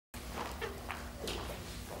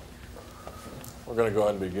We're going to go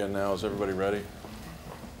ahead and begin now. Is everybody ready?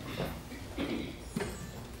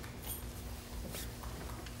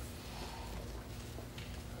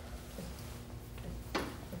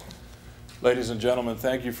 Ladies and gentlemen,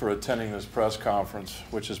 thank you for attending this press conference,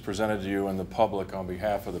 which is presented to you and the public on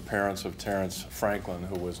behalf of the parents of Terrance Franklin,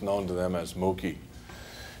 who was known to them as Mookie.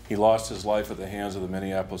 He lost his life at the hands of the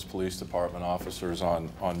Minneapolis Police Department officers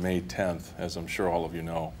on May 10th, as I'm sure all of you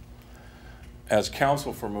know. As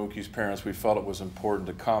counsel for Mookie's parents, we felt it was important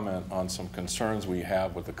to comment on some concerns we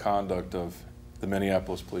have with the conduct of the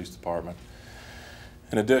Minneapolis Police Department.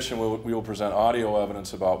 In addition, we will present audio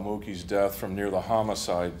evidence about Mookie's death from near the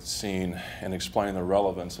homicide scene and explain the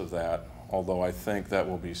relevance of that, although I think that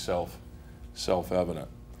will be self-evident.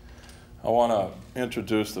 I want to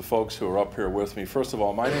introduce the folks who are up here with me. First of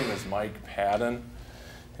all, my name is Mike Padden,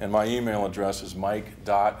 and my email address is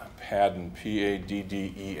mike.padden,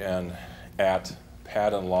 P-A-D-D-E-N,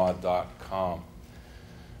 @paddenlaw.com.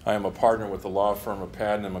 I am a partner with the law firm of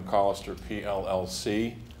Padden and McCollister,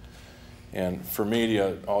 PLLC. And for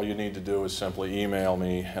media, all you need to do is simply email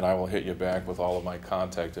me, and I will hit you back with all of my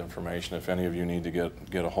contact information if any of you need to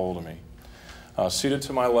get a hold of me. Seated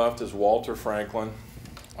to my left is Walter Franklin,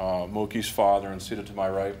 Mookie's father, and seated to my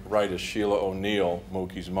right is Sheila O'Neill,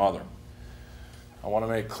 Mookie's mother. I want to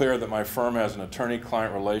make clear that my firm has an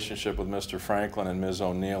attorney-client relationship with Mr. Franklin and Ms.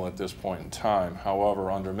 O'Neill at this point in time.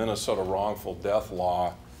 However, under Minnesota wrongful death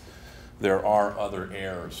law, there are other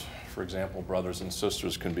heirs. For example, brothers and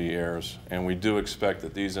sisters can be heirs, and we do expect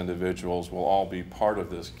that these individuals will all be part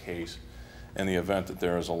of this case in the event that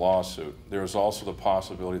there is a lawsuit. There is also the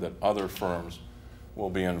possibility that other firms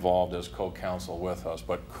will be involved as co-counsel with us,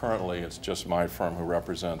 but currently it's just my firm who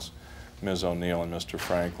represents Ms. O'Neill and Mr.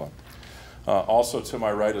 Franklin. Also to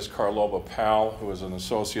my right is Carloba Powell, who is an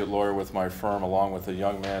associate lawyer with my firm, along with a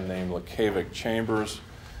young man named Lakevic Chambers,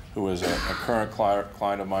 who is a current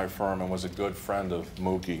client of my firm and was a good friend of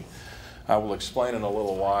Mookie. I will explain in a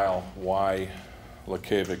little while why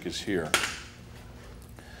Lakevic is here.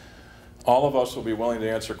 All of us will be willing to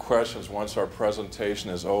answer questions once our presentation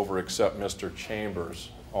is over, except Mr. Chambers,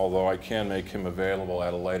 although I can make him available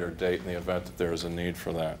at a later date in the event that there is a need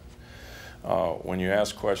for that. When you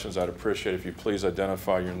ask questions, I'd appreciate if you please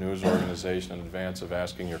identify your news organization in advance of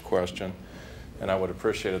asking your question. And I would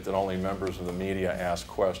appreciate it that only members of the media ask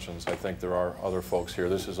questions. I think there are other folks here.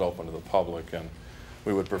 This is open to the public, and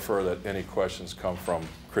we would prefer that any questions come from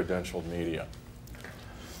credentialed media.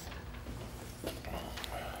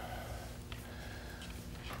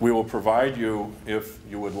 We will provide you, if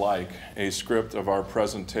you would like, a script of our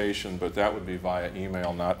presentation, but that would be via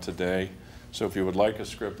email, not today. So if you would like a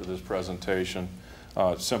script of this presentation,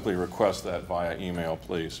 simply request that via email,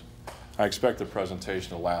 please. I expect the presentation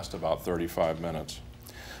to last about 35 minutes.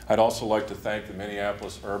 I'd also like to thank the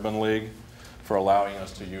Minneapolis Urban League for allowing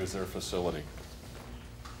us to use their facility.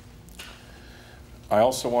 I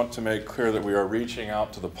also want to make clear that we are reaching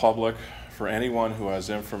out to the public for anyone who has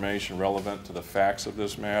information relevant to the facts of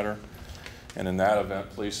this matter. And in that event,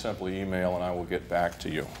 please simply email and I will get back to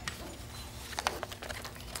you.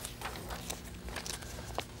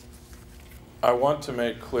 I want to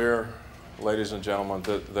make clear, ladies and gentlemen,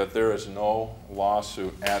 that there is no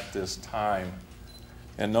lawsuit at this time,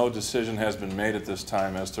 and no decision has been made at this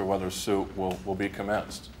time as to whether suit will be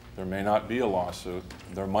commenced. There may not be a lawsuit.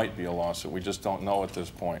 There might be a lawsuit. We just don't know at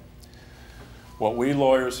this point. What we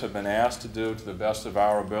lawyers have been asked to do to the best of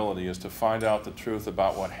our ability is to find out the truth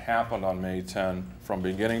about what happened on May 10 from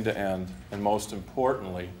beginning to end, and most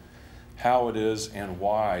importantly, how it is and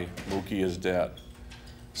why Mookie is dead.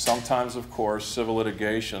 Sometimes, of course, civil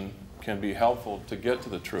litigation can be helpful to get to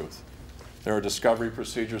the truth. There are discovery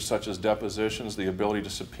procedures such as depositions, the ability to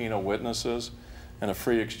subpoena witnesses, and a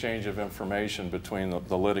free exchange of information between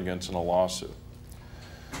the litigants in a lawsuit.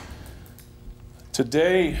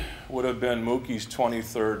 Today would have been Mookie's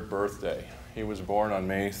 23rd birthday. He was born on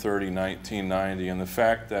May 30, 1990, and the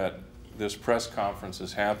fact that this press conference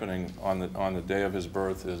is happening on the day of his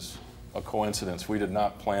birth is a coincidence. We did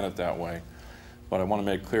not plan it that way, but I want to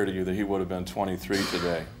make clear to you that he would have been 23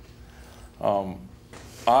 today.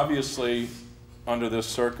 Obviously, under this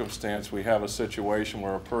circumstance, we have a situation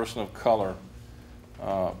where a person of color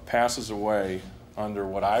passes away under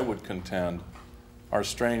what I would contend are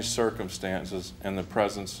strange circumstances in the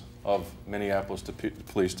presence of Minneapolis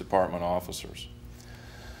Police Department officers.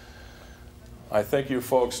 I think you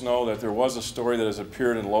folks know that there was a story that has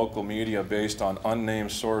appeared in local media based on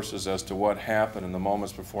unnamed sources as to what happened in the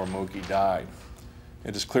moments before Mookie died.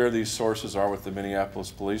 It is clear these sources are with the Minneapolis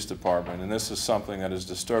Police Department, and this is something that is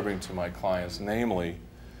disturbing to my clients, namely,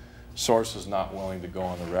 sources not willing to go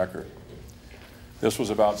on the record. This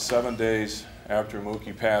was about 7 days after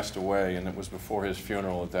Mookie passed away, and it was before his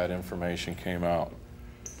funeral that that information came out.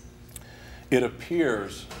 It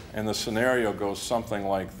appears, and the scenario goes something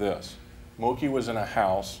like this. Mookie was in a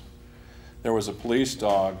house, there was a police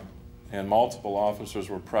dog, and multiple officers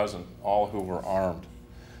were present, all who were armed.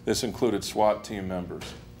 This included SWAT team members.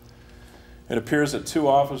 It appears that 2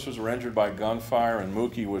 officers were injured by gunfire and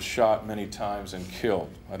Mookie was shot many times and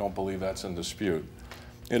killed. I don't believe that's in dispute.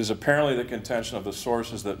 It is apparently the contention of the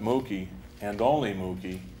sources that Mookie, and only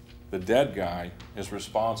Mookie, the dead guy, is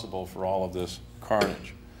responsible for all of this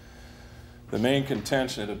carnage. The main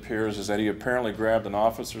contention, it appears, is that he apparently grabbed an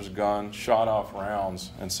officer's gun, shot off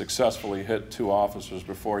rounds, and successfully hit 2 officers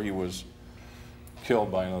before he was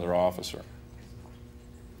killed by another officer.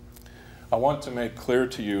 I want to make clear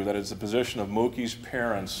to you that it's the position of Mookie's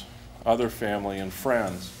parents, other family, and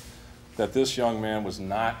friends that this young man was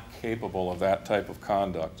not capable of that type of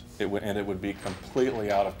conduct, and it would be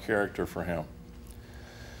completely out of character for him.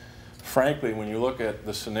 Frankly, when you look at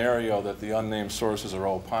the scenario that the unnamed sources are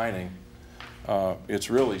opining, it's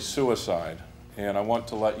really suicide. And I want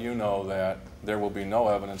to let you know that there will be no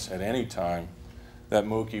evidence at any time that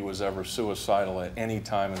Mookie was ever suicidal at any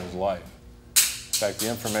time in his life. In fact, the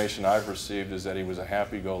information I've received is that he was a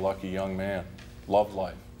happy-go-lucky young man, loved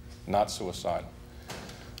life, not suicidal.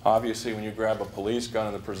 Obviously, when you grab a police gun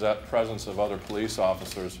in the presence of other police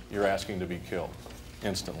officers, you're asking to be killed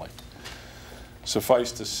instantly.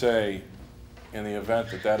 Suffice to say, in the event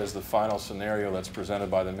that that is the final scenario that's presented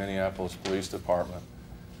by the Minneapolis Police Department,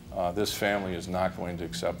 this family is not going to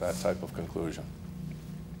accept that type of conclusion.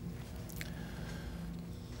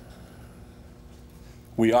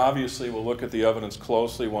 We obviously will look at the evidence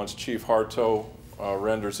closely once Chief Harto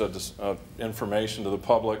renders information to the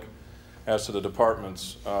public as to the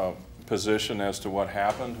department's position as to what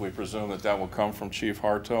happened. We presume that that will come from Chief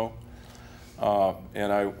Harto.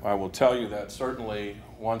 And I will tell you that certainly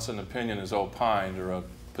once an opinion is opined or a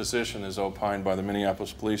position is opined by the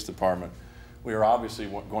Minneapolis Police Department, we are obviously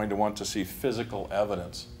going to want to see physical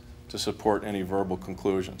evidence to support any verbal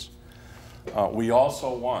conclusions. We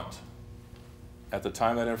also want, at the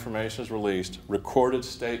time that information is released, recorded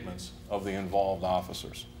statements of the involved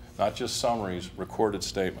officers. Not just summaries, recorded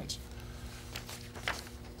statements.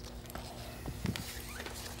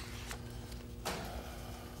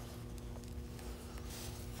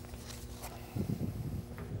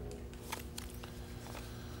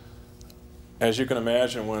 As you can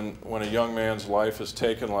imagine, when a young man's life is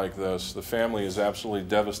taken like this, the family is absolutely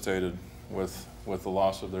devastated with the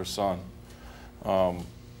loss of their son.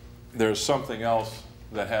 There's something else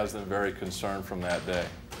that has them very concerned from that day.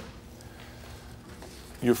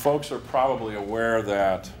 You folks are probably aware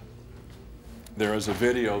that there is a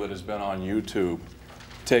video that has been on YouTube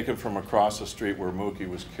taken from across the street where Mookie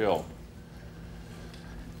was killed.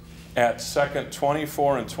 At second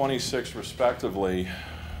 24 and 26 respectively,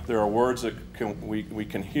 there are words that we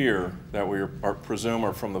can hear that we presume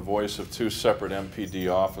are from the voice of 2 separate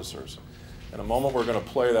MPD officers. In a moment we're going to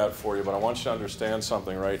play that for you, but I want you to understand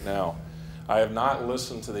something right now. I have not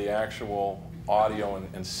listened to the actual audio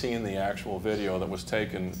and seen the actual video that was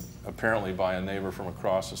taken apparently by a neighbor from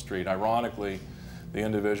across the street. Ironically, the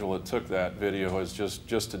individual that took that video has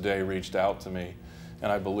just today reached out to me,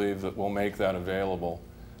 and I believe that we'll make that available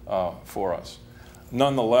for us.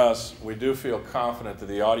 Nonetheless, we do feel confident that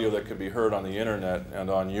the audio that could be heard on the internet and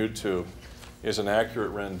on YouTube is an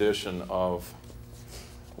accurate rendition of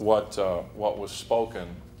what was spoken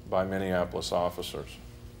by Minneapolis officers.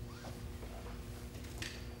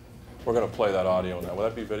 We're going to play that audio now. Will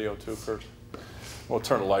that be video too, Kirk? We'll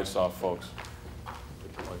turn the lights off, folks.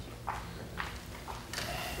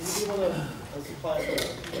 Would you want to supply a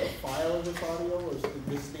file of this audio, or should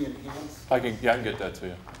this be enhanced? I can get that to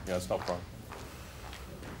you. Yeah, it's no problem.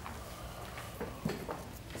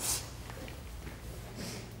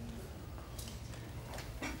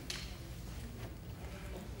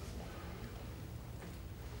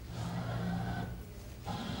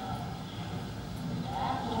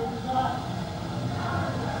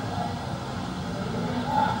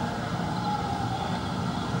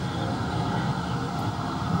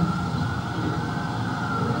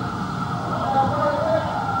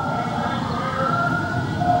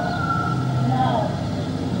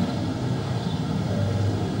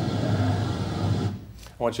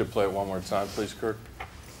 I want you to play it one more time, please, Kirk.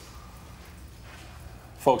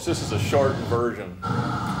 Folks, this is a shortened version.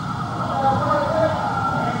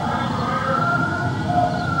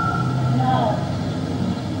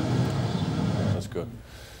 That's good.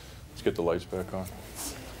 Let's get the lights back on.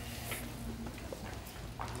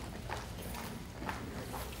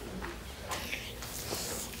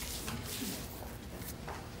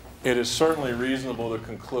 It is certainly reasonable to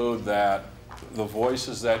conclude that the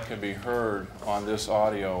voices that can be heard on this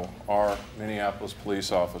audio are Minneapolis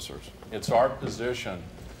police officers. It's our position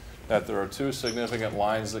that there are two significant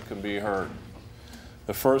lines that can be heard.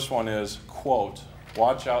 The first one is, quote,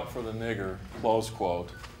 "Watch out for the nigger," close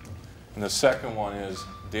quote. And the second one is,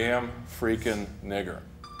 "Damn freaking nigger."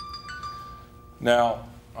 Now,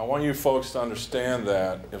 I want you folks to understand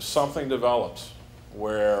that if something develops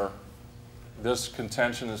where this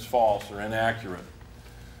contention is false or inaccurate,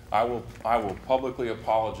 I will publicly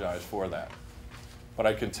apologize for that. But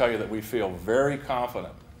I can tell you that we feel very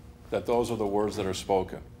confident that those are the words that are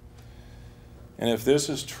spoken. And if this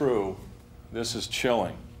is true, this is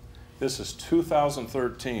chilling. This is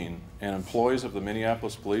 2013, and employees of the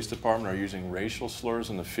Minneapolis Police Department are using racial slurs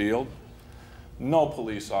in the field. No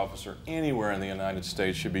police officer anywhere in the United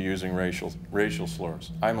States should be using racial slurs.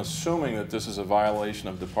 I'm assuming that this is a violation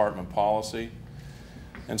of department policy,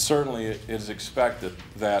 and certainly it is expected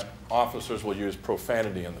that officers will use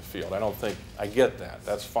profanity in the field. I get that,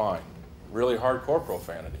 that's fine. Really hardcore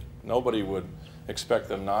profanity. Nobody would expect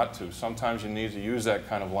them not to. Sometimes you need to use that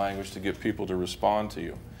kind of language to get people to respond to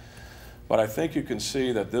you. But I think you can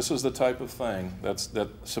see that this is the type of thing that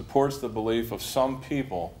supports the belief of some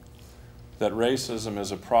people that racism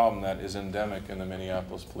is a problem that is endemic in the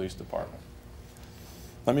Minneapolis Police Department.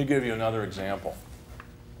 Let me give you another example.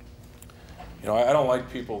 You know, I don't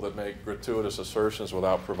like people that make gratuitous assertions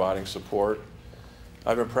without providing support.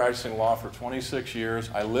 I've been practicing law for 26 years.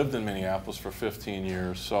 I lived in Minneapolis for 15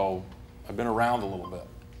 years, so I've been around a little bit.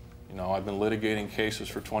 You know, I've been litigating cases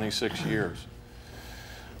for 26 years.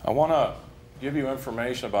 I want to give you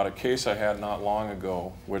information about a case I had not long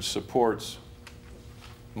ago which supports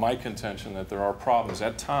my contention that there are problems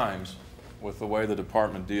at times with the way the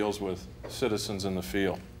department deals with citizens in the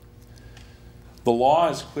field. The law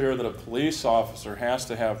is clear that a police officer has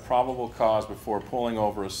to have probable cause before pulling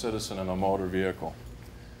over a citizen in a motor vehicle.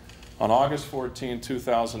 On August 14,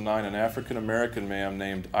 2009, an African-American man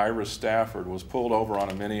named Ira Stafford was pulled over on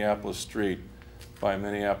a Minneapolis street by a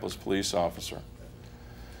Minneapolis police officer.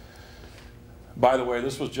 By the way,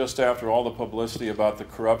 this was just after all the publicity about the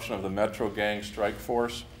corruption of the Metro Gang strike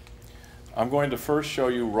force. I'm going to first show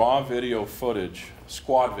you raw video footage,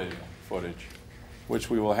 squad video footage, which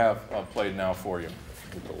we will have played now for you.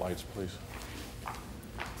 Get the lights, please.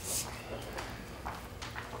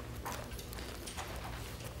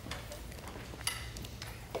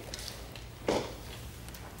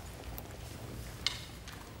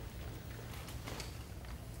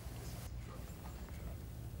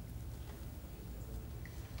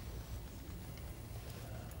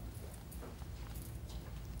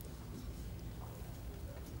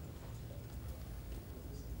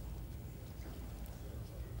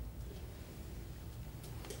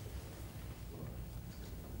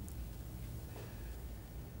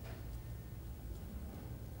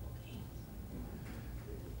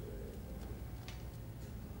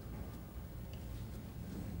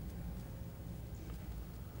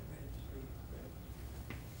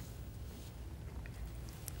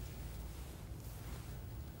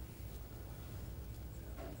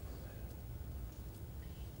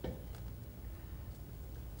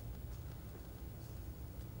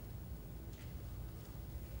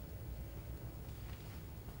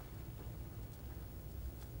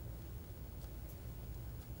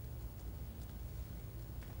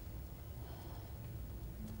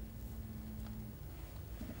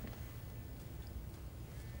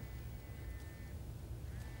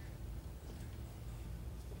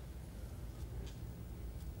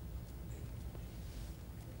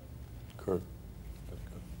 Kirk. That's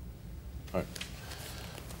good. All right.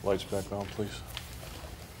 Lights back on, please.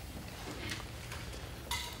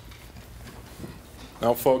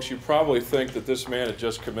 Now, folks, you probably think that this man had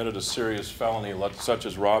just committed a serious felony, such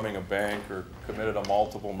as robbing a bank or committed a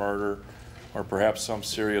multiple murder or perhaps some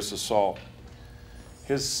serious assault.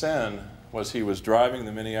 His sin was he was driving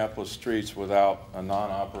the Minneapolis streets without a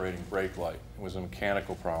non-operating brake light. It was a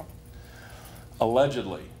mechanical problem.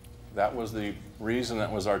 Allegedly, that was the reason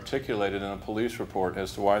that was articulated in a police report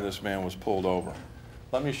as to why this man was pulled over.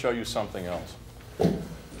 Let me show you something else.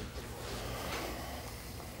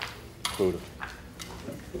 Buddha.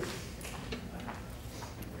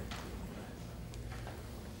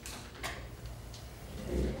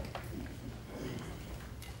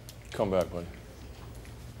 Come back, buddy.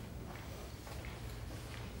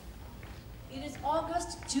 It is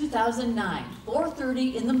August 2009,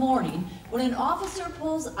 4:30 in the morning, when an officer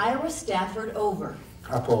pulls Ira Stafford over.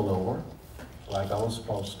 I pulled over like I was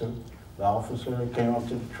supposed to. The officer came up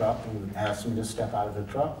to the truck and asked me to step out of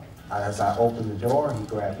the truck. As I opened the door, he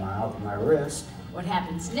grabbed my wrist What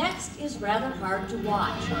happens next is rather hard to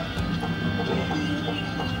watch.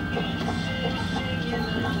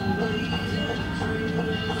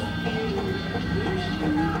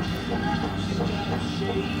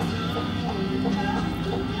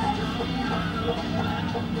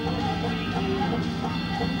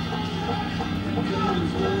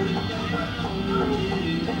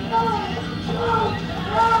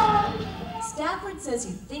 Stafford says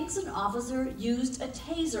he thinks an officer used a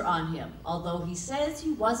taser on him, although he says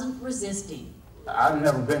he wasn't resisting. I've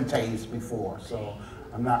never been tased before, so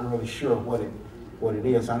I'm not really sure what it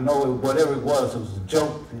is. I know whatever it was a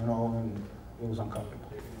joke, you know, and it was uncomfortable.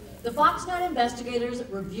 The Fox 9 investigators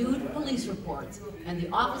reviewed police reports, and the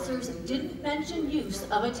officers didn't mention use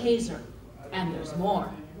of a taser. And there's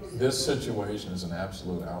more. This situation is an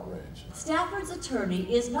absolute outrage. Stafford's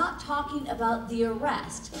attorney is not talking about the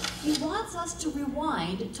arrest. He wants us to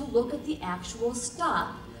rewind to look at the actual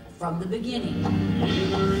stop from the beginning.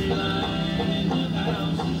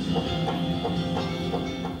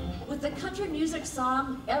 With the country music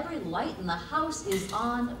song "Every Light in the House is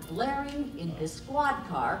On" blaring in his squad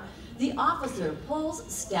car, the officer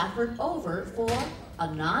pulls Stafford over for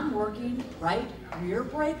a non-working right rear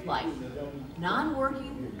brake light.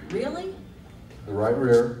 Non-working, really? The right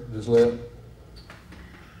rear is lit.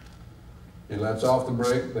 He lets off the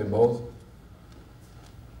brake, they both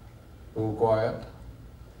go quiet.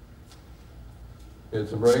 Hits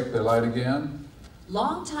the brake, they light again.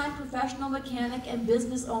 Longtime professional mechanic and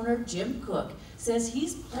business owner Jim Cook says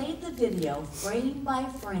he's played the video frame by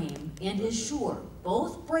frame and is sure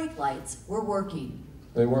both brake lights were working.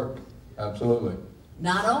 They worked, absolutely.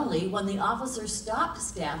 Not only when the officer stopped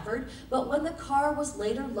Stafford, but when the car was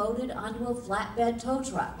later loaded onto a flatbed tow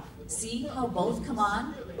truck. See how both come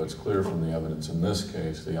on? It's clear from the evidence in this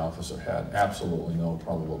case, the officer had absolutely no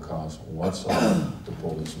probable cause whatsoever to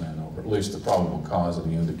pull this man over, at least the probable cause that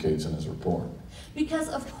he indicates in his report. Because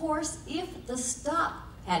of course, if the stop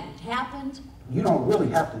hadn't happened, You don't really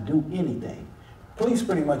have to do anything. Police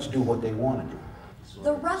pretty much do what they want to do.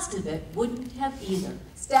 the rest of it wouldn't have either.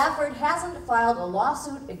 Stafford hasn't filed a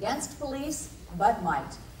lawsuit against police, but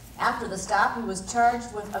might. After the stop, he was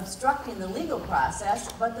charged with obstructing the legal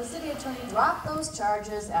process, but the city attorney dropped those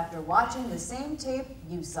charges after watching the same tape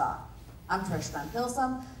you saw. I'm Trish Van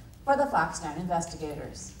Pilsum for the Fox 9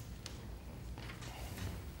 investigators.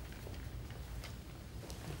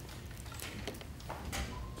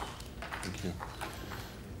 Thank you.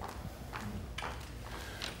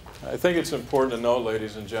 I think it's important to note,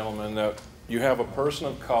 ladies and gentlemen, that you have a person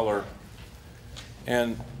of color,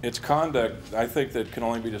 and its conduct, I think, that can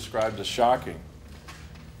only be described as shocking.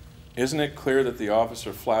 Isn't it clear that the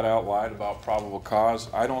officer flat out lied about probable cause?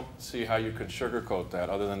 I don't see how you could sugarcoat that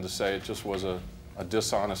other than to say it just was a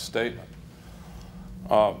dishonest statement.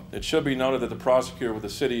 It should be noted that the prosecutor with the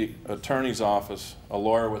city attorney's office, a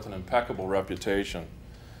lawyer with an impeccable reputation,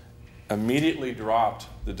 immediately dropped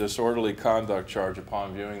the disorderly conduct charge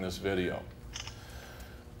upon viewing this video.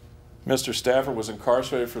 Mr. Stafford was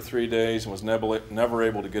incarcerated for 3 days and was never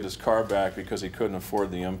able to get his car back because he couldn't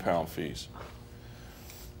afford the impound fees.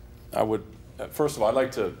 First of all, I'd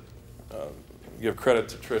like to give credit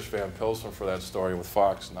to Trish Van Pilsen for that story with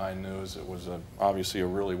Fox 9 News. It was obviously a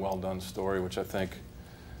really well done story, which I think,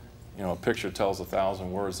 you know, a picture tells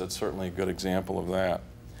 1,000 words. That's certainly a good example of that.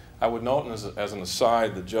 I would note as an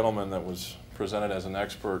aside, the gentleman that was presented as an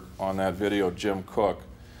expert on that video, Jim Cook,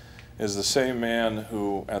 is the same man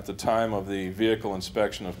who, at the time of the vehicle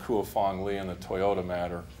inspection of Kua Fong Lee in the Toyota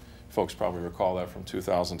matter, folks probably recall that from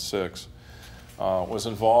 2006, was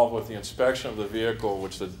involved with the inspection of the vehicle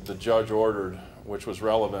which the judge ordered, which was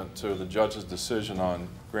relevant to the judge's decision on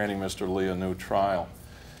granting Mr. Lee a new trial.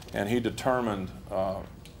 And he determined,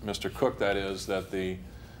 Mr. Cook that is, that the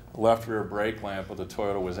left rear brake lamp of the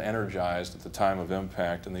Toyota was energized at the time of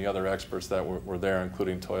impact, and the other experts that were there,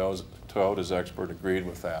 including Toyota's expert, agreed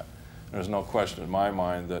with that. There's no question in my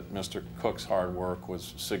mind that Mr. Cook's hard work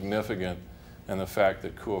was significant in the fact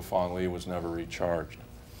that Kua Fong Lee was never recharged.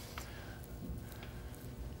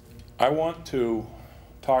 I want to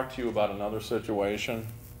talk to you about another situation,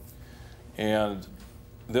 and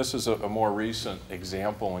this is a more recent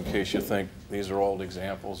example in case you think these are old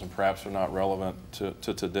examples and perhaps are not relevant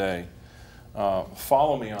to today.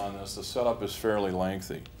 Follow me on this. The setup is fairly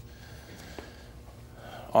lengthy.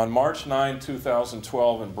 On March 9,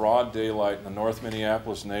 2012, in broad daylight in the North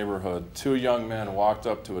Minneapolis neighborhood, 2 young men walked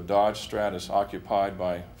up to a Dodge Stratus occupied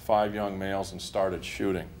by 5 young males and started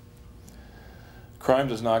shooting. Crime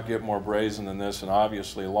does not get more brazen than this, and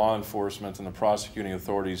obviously law enforcement and the prosecuting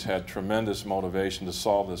authorities had tremendous motivation to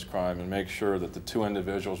solve this crime and make sure that the 2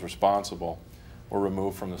 individuals responsible were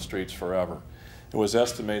removed from the streets forever. It was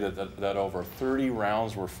estimated that over 30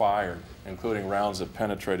 rounds were fired, including rounds that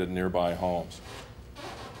penetrated nearby homes.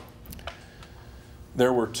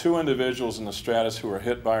 There were 2 individuals in the Stratus who were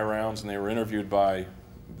hit by rounds, and they were interviewed by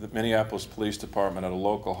the Minneapolis Police Department at a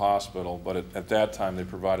local hospital, but at that time they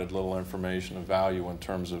provided little information of value in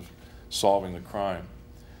terms of solving the crime.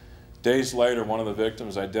 Days later, one of the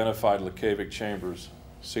victims identified Lekavic Chambers,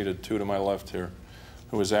 seated 2 to my left here,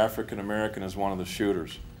 who was African American, as one of the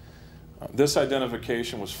shooters. This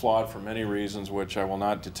identification was flawed for many reasons, which I will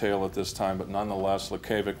not detail at this time, but nonetheless,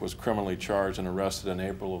 Lekavic was criminally charged and arrested in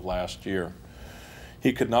April of last year.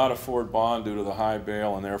 He could not afford bond due to the high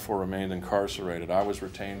bail and therefore remained incarcerated. I was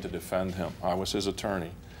retained to defend him. I was his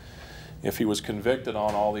attorney. If he was convicted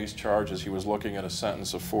on all these charges, he was looking at a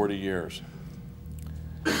sentence of 40 years.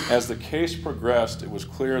 As the case progressed, it was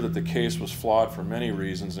clear that the case was flawed for many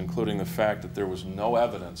reasons, including the fact that there was no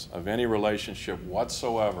evidence of any relationship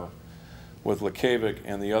whatsoever with Lekavic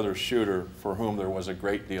and the other shooter, for whom there was a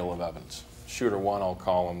great deal of evidence. Shooter 1, I'll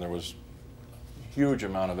call him. There was a huge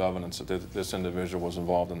amount of evidence that this individual was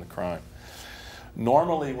involved in the crime.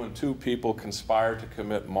 Normally, when 2 people conspire to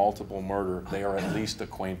commit multiple murder, they are at least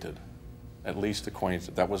acquainted. At least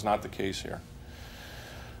acquainted. That was not the case here.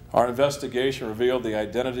 Our investigation revealed the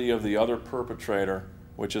identity of the other perpetrator,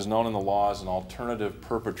 which is known in the law as an alternative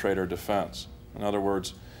perpetrator defense. In other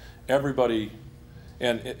words, everybody,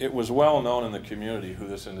 and it was well known in the community who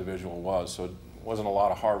this individual was, so it wasn't a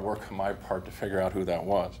lot of hard work on my part to figure out who that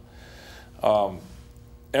was.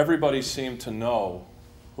 Everybody seemed to know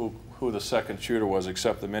who the second shooter was,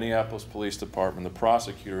 except the Minneapolis Police Department, the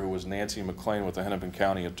prosecutor, who was Nancy McClain with the Hennepin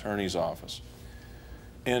County Attorney's Office.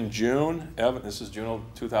 In June, this is June of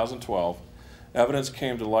 2012, evidence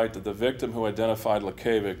came to light that the victim who identified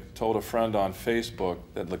Lekavic told a friend on Facebook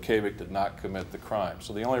that Lekavic did not commit the crime.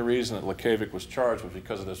 So the only reason that Lekavic was charged was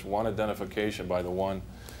because of this one identification by the one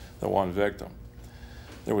victim.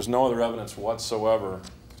 There was no other evidence whatsoever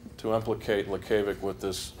to implicate Lekavic with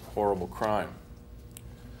this horrible crime.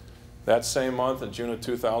 That same month, in June of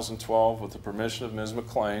 2012, with the permission of Ms.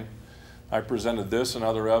 McClain, I presented this and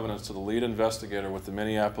other evidence to the lead investigator with the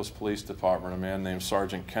Minneapolis Police Department, a man named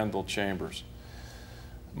Sergeant Kendall Chambers.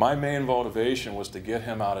 My main motivation was to get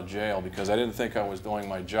him out of jail because I didn't think I was doing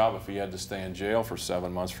my job if he had to stay in jail for 7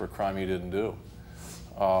 months for a crime he didn't do.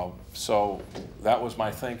 So that was my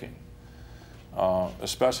thinking,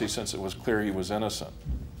 especially since it was clear he was innocent.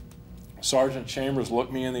 Sergeant Chambers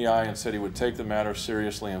looked me in the eye and said he would take the matter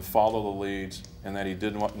seriously and follow the leads, and that he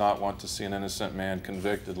did not want to see an innocent man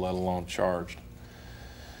convicted, let alone charged.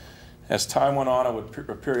 As time went on, I would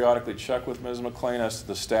periodically check with Ms. McClain as to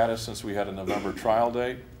the status, since we had a November trial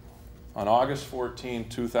date. On August 14,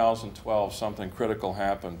 2012, something critical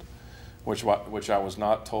happened, which I was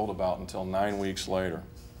not told about until 9 weeks later.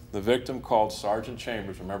 The victim called Sergeant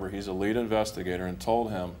Chambers, remember he's a lead investigator, and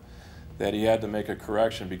told him that he had to make a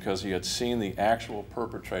correction because he had seen the actual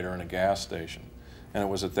perpetrator in a gas station. And it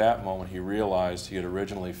was at that moment he realized he had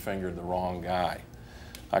originally fingered the wrong guy.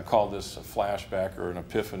 I called this a flashback or an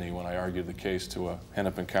epiphany when I argued the case to a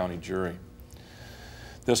Hennepin County jury.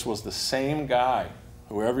 This was the same guy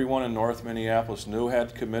who everyone in North Minneapolis knew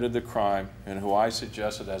had committed the crime and who I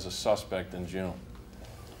suggested as a suspect in June.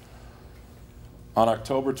 On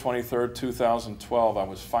October 23, 2012, I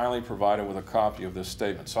was finally provided with a copy of this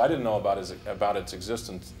statement. So I didn't know about its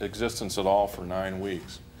existence at all for 9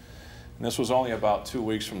 weeks. And this was only about 2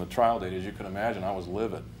 weeks from the trial date. As you can imagine, I was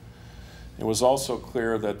livid. It was also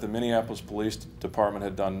clear that the Minneapolis Police Department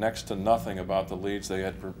had done next to nothing about the leads they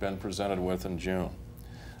had been presented with in June.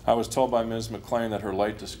 I was told by Ms. McClain that her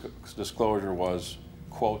late disclosure was,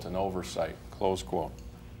 quote, an oversight, close quote.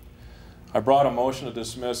 I brought a motion to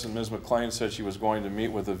dismiss, and Ms. McClain said she was going to meet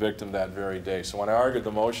with the victim that very day. So when I argued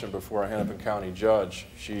the motion before a Hennepin County judge,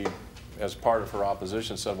 she, as part of her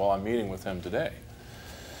opposition, said, well, I'm meeting with him today.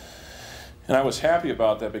 And I was happy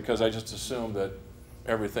about that because I just assumed that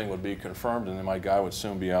everything would be confirmed and then my guy would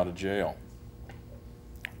soon be out of jail.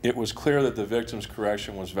 It was clear that the victim's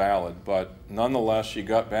correction was valid, but nonetheless, she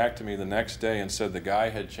got back to me the next day and said the guy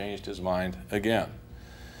had changed his mind again.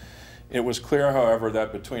 It was clear, however,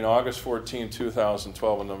 that between August 14,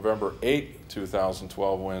 2012 and November 8,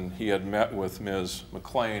 2012, when he had met with Ms.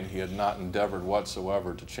 McClain, he had not endeavored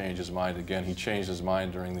whatsoever to change his mind again. He changed his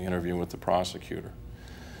mind during the interview with the prosecutor.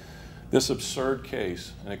 This absurd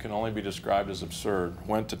case, and it can only be described as absurd,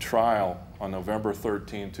 went to trial on November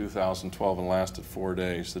 13, 2012 and lasted 4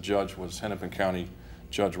 days. The judge was Hennepin County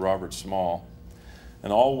Judge Robert Small.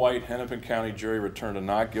 An all-white Hennepin County jury returned a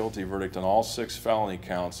not guilty verdict on all 6 felony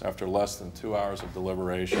counts after less than 2 hours of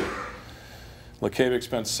deliberation. Lukavich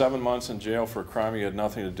spent 7 months in jail for a crime he had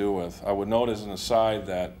nothing to do with. I would note as an aside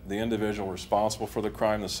that the individual responsible for the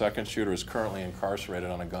crime, the second shooter, is currently incarcerated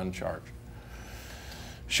on a gun charge.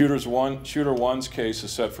 Shooter one's case is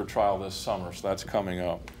set for trial this summer, so that's coming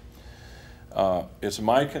up. It's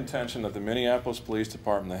my contention that the Minneapolis Police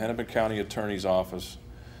Department, the Hennepin County Attorney's Office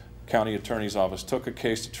took a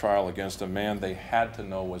case to trial against a man they had to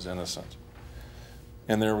know was innocent.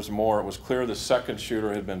 And there was more. It was clear the second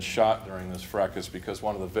shooter had been shot during this fracas because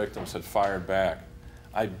one of the victims had fired back.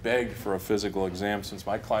 I begged for a physical exam since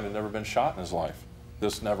my client had never been shot in his life.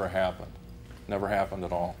 This never happened. Never happened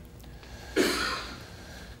at all.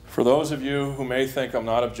 For those of you who may think I'm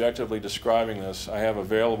not objectively describing this, I have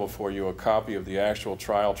available for you a copy of the actual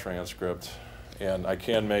trial transcript, and I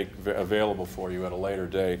can make available for you at a later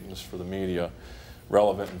date, just for the media,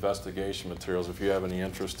 relevant investigation materials if you have any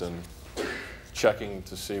interest in checking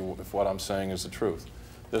to see if what I'm saying is the truth.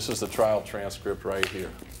 This is the trial transcript right here.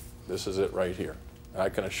 This is it right here. And I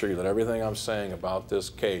can assure you that everything I'm saying about this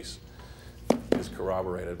case is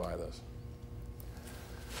corroborated by this.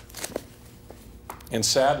 And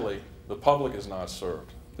sadly, the public is not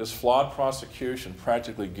served. This flawed prosecution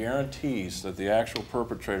practically guarantees that the actual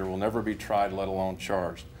perpetrator will never be tried, let alone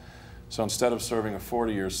charged. So instead of serving a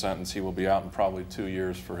 40-year sentence, he will be out in probably 2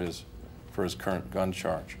 years for his current gun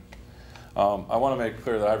charge. I want to make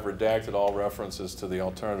clear that I've redacted all references to the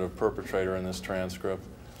alternative perpetrator in this transcript,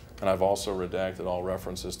 and I've also redacted all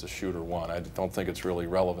references to shooter one. I don't think it's really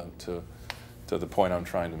relevant to the point I'm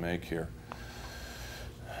trying to make here.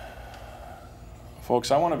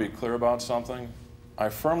 Folks, I want to be clear about something. I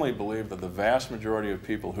firmly believe that the vast majority of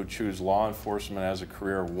people who choose law enforcement as a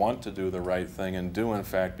career want to do the right thing and do, in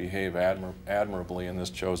fact, behave admirably in this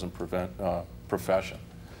chosen profession.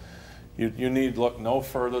 You need look no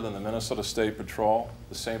further than the Minnesota State Patrol,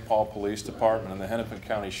 the St. Paul Police Department, and the Hennepin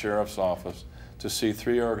County Sheriff's Office to see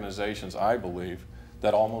 3 organizations, I believe,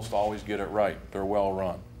 that almost always get it right. They're well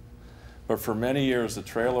run. But for many years, the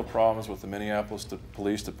trail of problems with the Minneapolis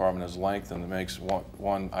Police Department has lengthened and makes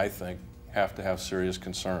one, I think, have to have serious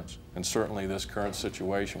concerns. And certainly this current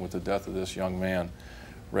situation with the death of this young man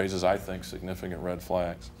raises, I think, significant red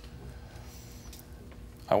flags.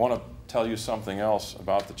 I want to tell you something else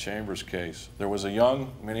about the Chambers case. There was a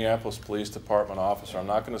young Minneapolis Police Department officer, I'm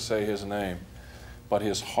not going to say his name, but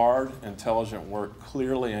his hard, intelligent work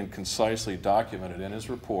clearly and concisely documented in his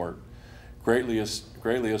report greatly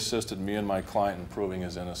assisted me and my client in proving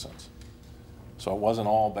his innocence. So it wasn't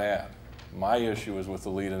all bad. My issue is with the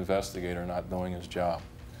lead investigator not doing his job.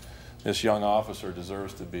 This young officer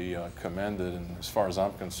deserves to be commended and, as far as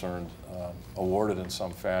I'm concerned, awarded in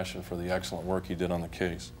some fashion for the excellent work he did on the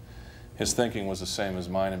case. His thinking was the same as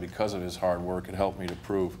mine, and because of his hard work, it helped me to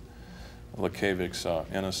prove Lukavich's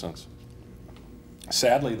innocence.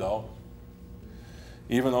 Sadly, though,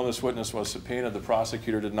 even though this witness was subpoenaed, the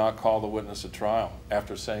prosecutor did not call the witness at trial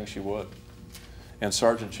after saying she would. And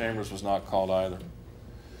Sergeant Chambers was not called either.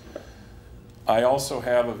 I also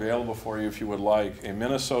have available for you, if you would like, a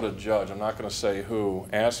Minnesota judge, I'm not going to say who,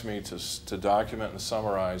 asked me to document and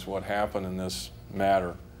summarize what happened in this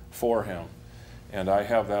matter for him. And I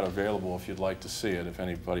have that available if you'd like to see it, if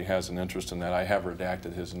anybody has an interest in that. I have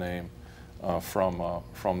redacted his name from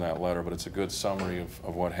that letter, but it's a good summary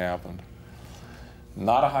of what happened.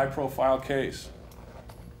 Not a high-profile case.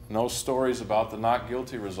 No stories about the not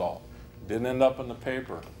guilty result. Didn't end up in the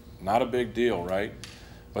paper. Not a big deal, right?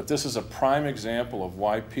 But this is a prime example of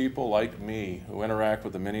why people like me who interact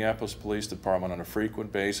with the Minneapolis Police Department on a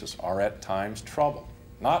frequent basis are at times troubled.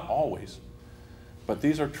 Not always, but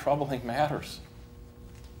these are troubling matters.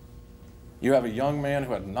 You have a young man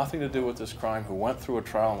who had nothing to do with this crime, who went through a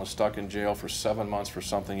trial and was stuck in jail for 7 months for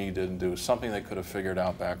something he didn't do, something they could have figured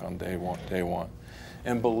out back on day one.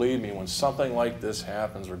 And believe me, when something like this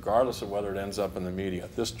happens, regardless of whether it ends up in the media,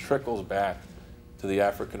 this trickles back to the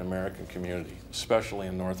African American community, especially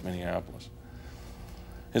in North Minneapolis.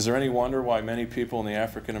 Is there any wonder why many people in the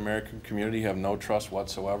African American community have no trust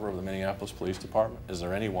whatsoever of the Minneapolis Police Department? Is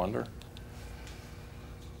there any wonder?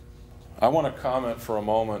 I want to comment for a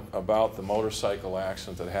moment about the motorcycle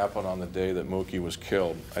accident that happened on the day that Mookie was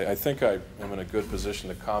killed. I think I am in a good position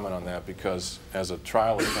to comment on that because as a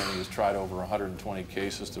trial attorney who's tried over 120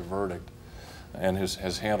 cases to verdict and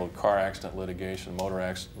has handled car accident litigation,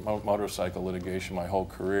 motorcycle litigation my whole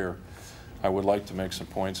career, I would like to make some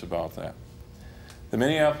points about that. The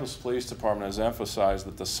Minneapolis Police Department has emphasized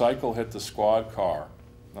that the cycle hit the squad car.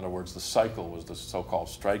 In other words, the cycle was the so-called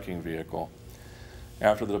striking vehicle,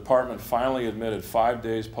 after the department finally admitted 5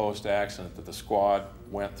 days post-accident that the squad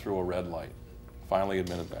went through a red light. Finally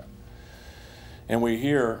admitted that. And we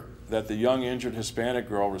hear that the young injured Hispanic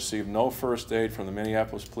girl received no first aid from the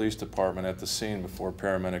Minneapolis Police Department at the scene before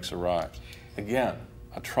paramedics arrived. Again,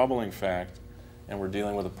 a troubling fact, and we're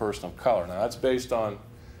dealing with a person of color. Now, that's based on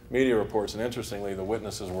media reports, and interestingly, the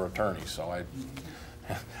witnesses were attorneys, so I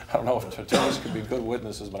don't know if attorneys can be good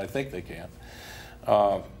witnesses, but I think they can.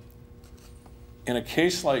 In a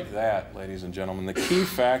case like that, ladies and gentlemen, the key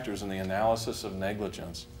factors in the analysis of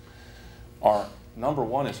negligence are, number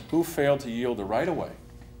one is who failed to yield the right-of-way.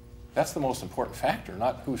 That's the most important factor,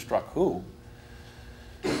 not who struck who.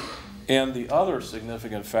 And the other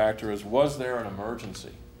significant factor is, was there an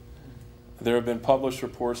emergency? There have been published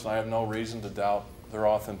reports, and I have no reason to doubt their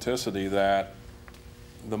authenticity, that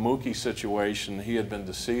the Mookie situation, he had been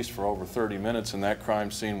deceased for over 30 minutes, and that crime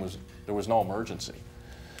scene there was no emergency.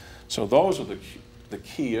 So those are the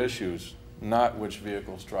key issues, not which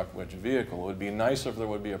vehicle struck which vehicle. It would be nice if there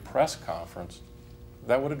would be a press conference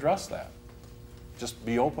that would address that. Just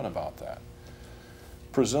be open about that.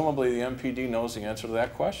 Presumably the MPD knows the answer to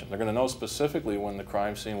that question. They're going to know specifically when the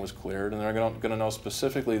crime scene was cleared, and they're going to know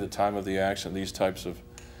specifically the time of the accident, these types of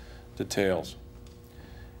details.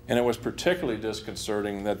 And it was particularly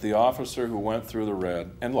disconcerting that the officer who went through the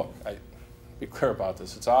red, and look, be clear about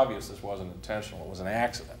this, it's obvious this wasn't intentional, it was an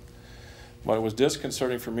accident. But it was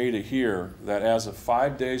disconcerting for me to hear that as of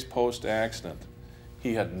 5 days post-accident,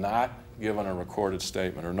 he had not given a recorded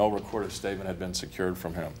statement, or no recorded statement had been secured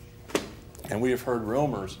from him. And we have heard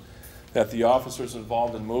rumors that the officers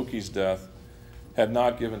involved in Mookie's death had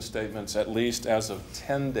not given statements at least as of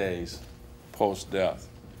 10 days post-death.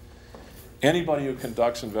 Anybody who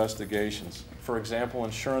conducts investigations, for example,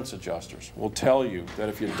 insurance adjusters, will tell you that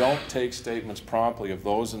if you don't take statements promptly of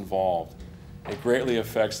those involved, it greatly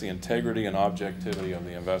affects the integrity and objectivity of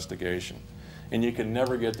the investigation. And you can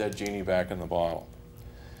never get that genie back in the bottle.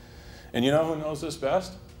 And you know who knows this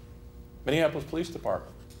best? Minneapolis Police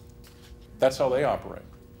Department. That's how they operate.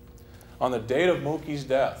 On the date of Mookie's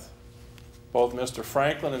death, both Mr.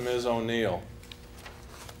 Franklin and Ms. O'Neill,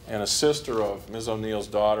 and a sister of Ms. O'Neill's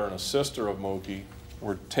daughter and a sister of Mookie,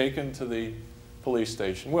 were taken to the police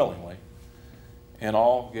station willingly, and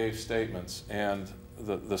all gave statements. And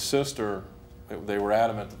the sister, they were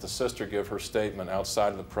adamant that the sister give her statement outside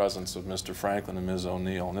of the presence of Mr. Franklin and Ms.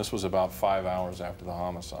 O'Neill, and this was about 5 hours after the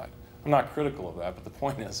homicide. I'm not critical of that, but the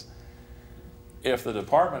point is, if the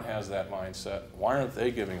department has that mindset, why aren't they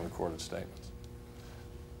giving recorded statements?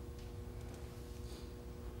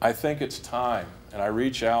 I think it's time, and I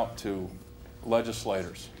reach out to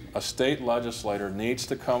legislators. A state legislator needs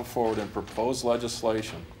to come forward and propose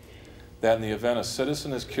legislation that in the event a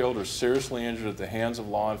citizen is killed or seriously injured at the hands of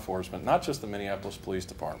law enforcement, not just the Minneapolis Police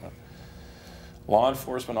Department, law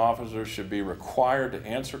enforcement officers should be required to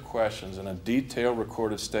answer questions in a detailed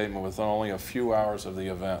recorded statement within only a few hours of the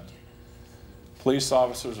event. Police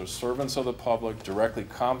officers are servants of the public, directly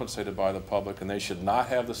compensated by the public, and they should not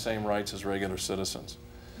have the same rights as regular citizens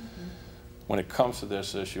when it comes to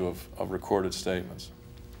this issue of recorded statements.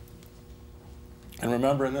 And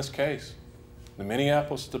remember, in this case, the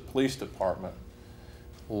Minneapolis Police Department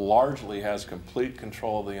largely has complete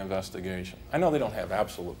control of the investigation. I know they don't have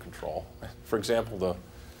absolute control. For example,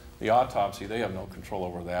 the autopsy, they have no control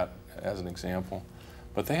over that, as an example.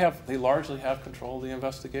 But they largely have control of the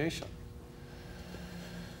investigation.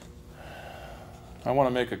 I want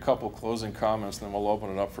to make a couple closing comments, and then we'll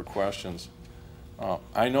open it up for questions.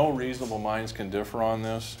 I know reasonable minds can differ on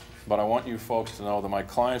this, but I want you folks to know that my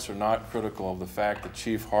clients are not critical of the fact that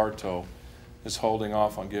Chief Harto is holding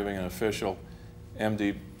off on giving an official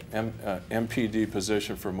MPD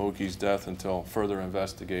position for Mookie's death until further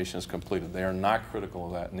investigation is completed. They are not critical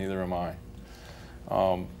of that, neither am I.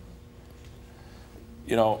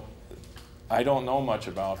 You know, I don't know much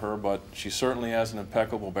about her, but she certainly has an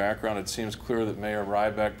impeccable background. It seems clear that Mayor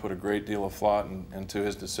Ryback put a great deal of thought into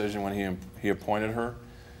his decision when he appointed her.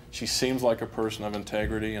 She seems like a person of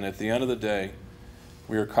integrity, and at the end of the day,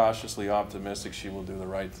 we are cautiously optimistic she will do the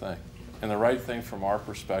right thing. And the right thing from our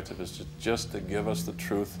perspective is just to give us the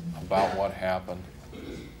truth about what happened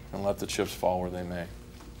and let the chips fall where they may.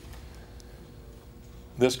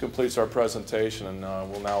 This completes our presentation, and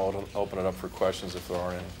we'll now open it up for questions if there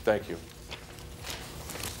are any. Thank you.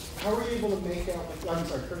 How were you able to make out, I'm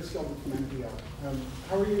sorry, Curtis Gilbert from NPR.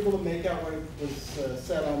 How were you able to make out what was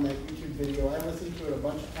said on that YouTube video? I listened to it a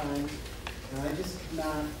bunch of times, and I just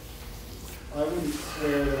cannot, I wouldn't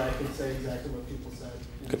swear that I could say exactly what people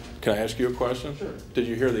said. Can I ask you a question? Sure. Did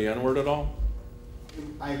you hear the N-word at all?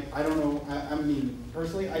 I don't know, I mean,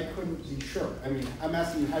 personally, I couldn't be sure. I mean, I'm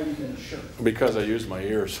asking you how you can be sure. Because I use my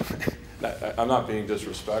ears. I'm not being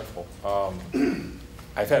disrespectful.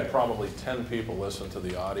 I've had probably 10 people listen to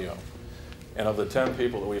the audio. And of the 10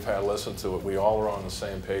 people that we've had listen to it, we all are on the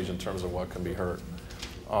same page in terms of what can be heard.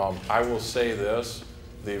 I will say this,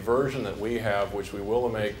 the version that we have, which we will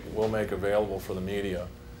make available for the media,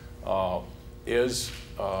 is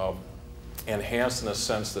enhanced in the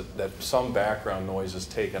sense that some background noise is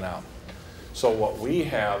taken out. So what we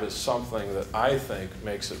have is something that I think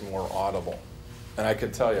makes it more audible. And I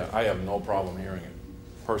can tell you, I have no problem hearing it,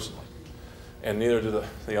 personally. And neither do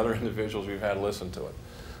the other individuals we've had listen to it.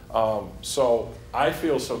 So I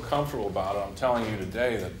feel so comfortable about it, I'm telling you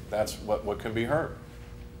today that that's what can be heard.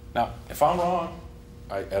 Now, if I'm wrong,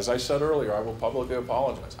 as I said earlier, I will publicly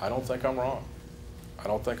apologize. I don't think I'm wrong. I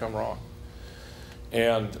don't think I'm wrong.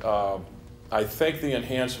 And I think the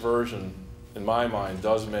enhanced version, in my mind,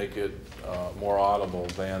 does make it more audible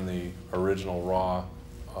than the original raw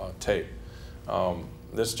tape.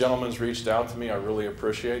 This gentleman's reached out to me. I really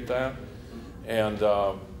appreciate that. And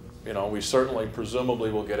you know, we certainly,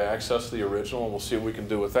 presumably, will get access to the original, and we'll see what we can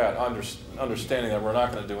do with that, understanding that we're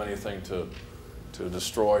not going to do anything to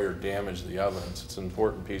destroy or damage the evidence. It's an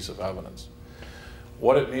important piece of evidence.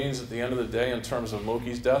 What it means at the end of the day in terms of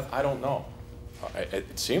Mookie's death, I don't know.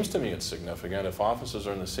 It seems to me it's significant. If officers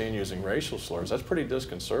are in the scene using racial slurs, that's pretty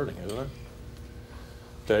disconcerting, isn't it?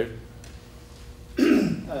 Dave?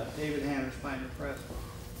 David Hanners, Pioneer Press.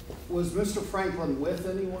 Was Mr. Franklin with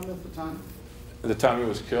anyone at the time? At the time he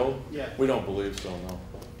was killed? Yeah. We don't believe so, no.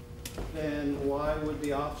 Then why would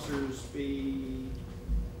the officers be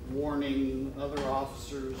warning other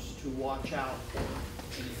officers to watch out for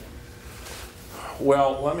anything?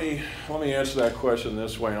 Well, let me answer that question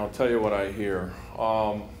this way, and I'll tell you what I hear.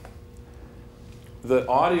 The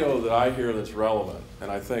audio that I hear that's relevant, and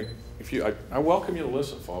I think I welcome you to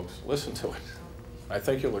listen, folks. Listen to it. I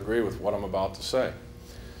think you'll agree with what I'm about to say.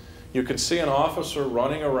 You can see an officer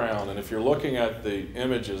running around, and if you're looking at the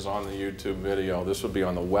images on the YouTube video, this would be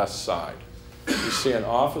on the west side. You see an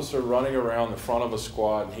officer running around the front of a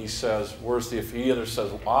squad, and he says, he either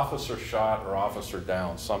says officer shot or officer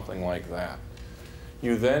down, something like that.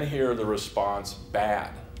 You then hear the response,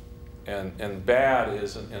 bad. And bad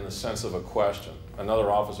is in the sense of a question. Another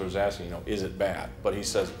officer is asking, you know, is it bad? But he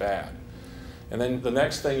says bad. And then the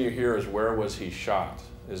next thing you hear is, where was he shot,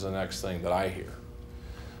 is the next thing that I hear.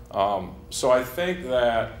 So I think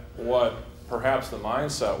that what perhaps the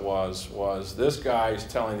mindset was this guy is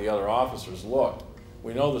telling the other officers, look,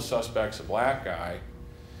 we know the suspect's a black guy,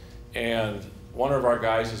 and one of our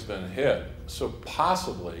guys has been hit. So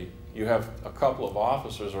possibly you have a couple of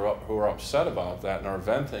officers who are upset about that and are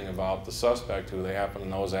venting about the suspect who they happen to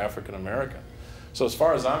know is African American. So as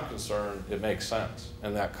far as I'm concerned, it makes sense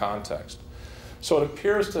in that context. So it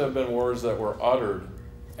appears to have been words that were uttered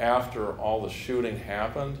after all the shooting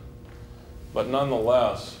happened, but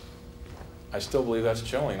nonetheless, I still believe that's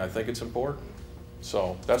chilling. I think it's important.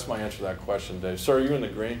 So that's my answer to that question, Dave. Sir, are you in the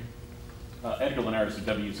green? Edgar Linares of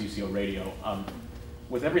WCCO Radio.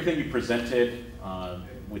 With everything you presented,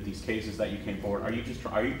 with these cases that you came forward, what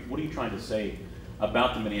are you trying to say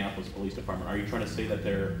about the Minneapolis Police Department? Are you trying to say that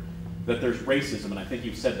there's racism, and I think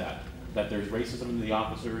you've said that there's racism in the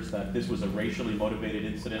officers, that this was a racially motivated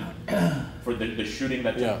incident for the shooting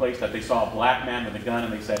that took place, that they saw a black man with a gun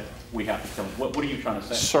and they said, we have to kill him? What are you trying to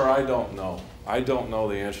say? Sir, I don't know. I don't know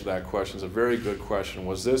the answer to that question. It's a very good question.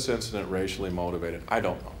 Was this incident racially motivated? I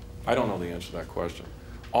don't know. I don't know the answer to that question.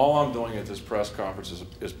 All I'm doing at this press conference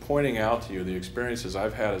is pointing out to you the experiences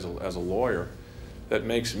I've had as a lawyer that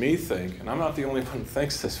makes me think, and I'm not the only one who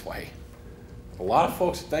thinks this way, a lot of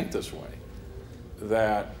folks think this way,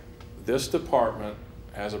 that this department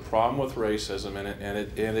has a problem with racism and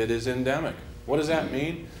it is endemic. What does that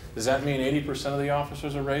mean? Does that mean 80% of the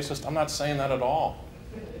officers are racist? I'm not saying that at all.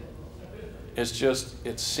 It's just,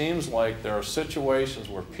 it seems like there are situations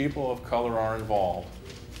where people of color are involved,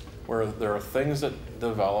 where there are things that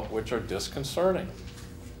develop which are disconcerting.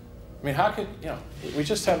 I mean, how could, we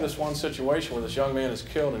just have this one situation where this young man is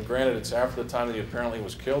killed, and granted it's after the time that he apparently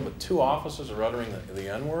was killed, but 2 officers are uttering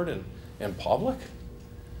the N-word in public?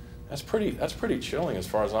 That's pretty chilling as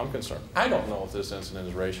far as I'm concerned. I don't know if this incident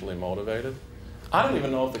is racially motivated. I don't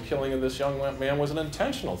even know if the killing of this young man was an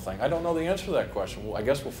intentional thing. I don't know the answer to that question. Well, I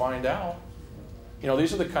guess we'll find out.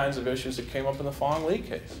 These are the kinds of issues that came up in the Fong Lee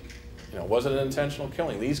case. Was it an intentional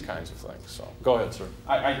killing? These kinds of things. So, go ahead, sir.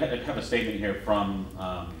 I have a statement here from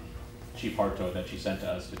Chief Harto that she sent to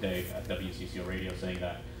us today at WCCO Radio saying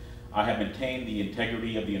that I have maintained the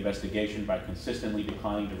integrity of the investigation by consistently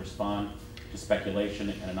declining to respond to speculation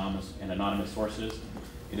and anonymous sources.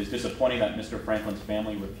 It is disappointing that Mr. Franklin's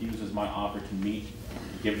family refuses my offer to meet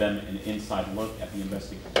to give them an inside look at the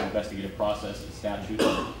investigative process and statute,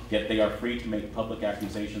 yet they are free to make public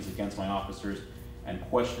accusations against my officers and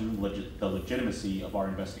question the legitimacy of our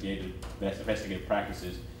investigative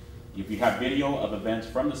practices. If you have video of events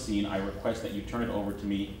from the scene, I request that you turn it over to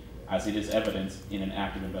me as it is evidence in an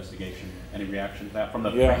active investigation. Any reaction to that from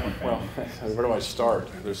the Franklin family? Well, where do I start?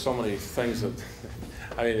 There's so many things that,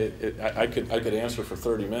 I mean, I could answer for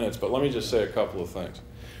 30 minutes, but let me just say a couple of things.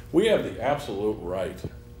 We have the absolute right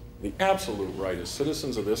as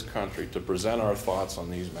citizens of this country to present our thoughts on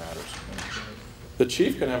these matters. The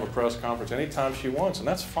chief can have a press conference anytime she wants, and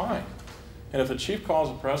that's fine. And if the chief calls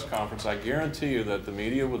a press conference, I guarantee you that the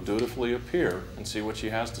media will dutifully appear and see what she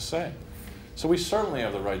has to say. So we certainly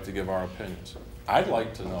have the right to give our opinions. I'd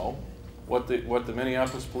like to know what the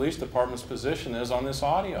Minneapolis Police Department's position is on this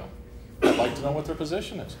audio. I'd like to know what their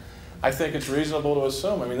position is. I think it's reasonable to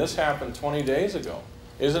assume, I mean, this happened 20 days ago.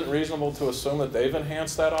 Isn't it reasonable to assume that they've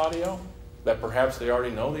enhanced that audio? That perhaps they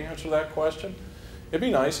already know the answer to that question? It'd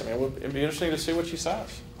be nice, I mean, it'd be interesting to see what she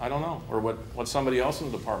says. I don't know, or what somebody else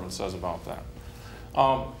in the department says about that.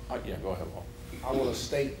 Yeah, go ahead, Walt. I want to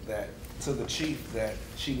state that to the chief that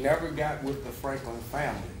she never got with the Franklin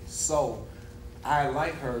family. So I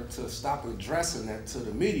like her to stop addressing that to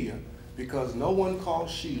the media, because no one called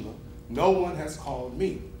Sheila, no one has called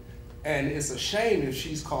me. And it's a shame if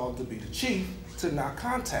she's called to be the chief to not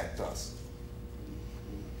contact us.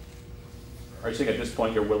 Are you saying at this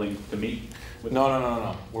point you're willing to meet with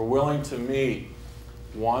No. We're willing to meet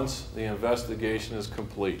once the investigation is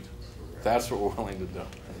complete. That's what we're willing to do.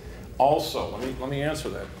 Also, let me answer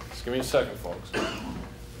that. Just give me a second, folks.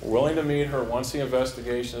 We're willing to meet her once the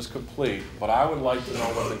investigation is complete, but I would like to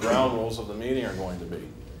know what the ground rules of the meeting are going to be.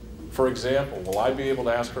 For example, will I be able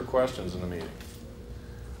to ask her questions in the meeting?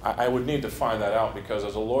 I would need to find that out, because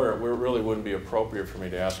as a lawyer, it really wouldn't be appropriate for me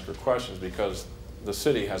to ask her questions because the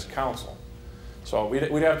city has counsel. So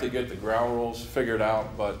we'd have to get the ground rules figured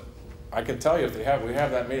out, but I can tell you if we have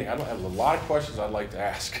that meeting, I don't have a lot of questions I'd like to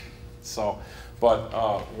ask. So, but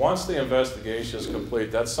once the investigation is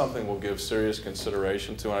complete, that's something we'll give serious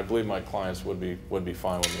consideration to, and I believe my clients would be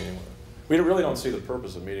fine with meeting with her. We really don't see the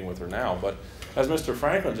purpose of meeting with her now, but as Mr.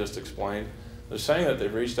 Franklin just explained, they're saying that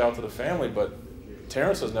they've reached out to the family, but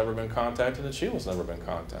Terrance has never been contacted and Sheila's never been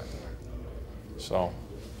contacted. So.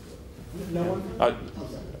 No one?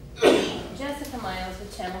 Jessica Miles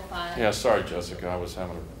with Channel 5. Yeah, sorry, Jessica. I was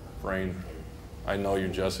having a brain. I know you're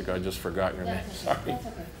Jessica. I just forgot your name. Sorry.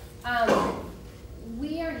 That's okay.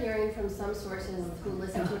 We are hearing from some sources who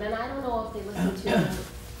listen to it, and I don't know if they listen to,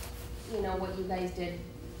 you know, what you guys did,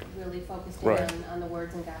 really focused in Right. on the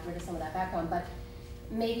words and got rid of some of that background, but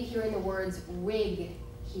maybe hearing the words rig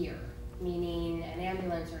here, meaning an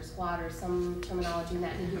ambulance or a squad or some terminology in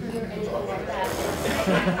that. Did you hear anything like that?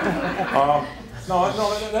 No,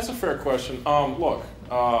 that's a fair question. Look,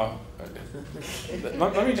 let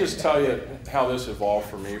me just tell you how this evolved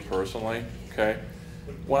for me personally, okay?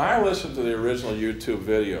 When I listened to the original YouTube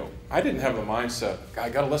video, I didn't have the mindset, I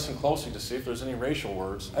gotta listen closely to see if there's any racial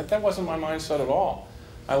words. That wasn't my mindset at all.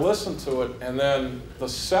 I listened to it, and then the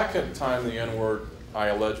second time the N-word I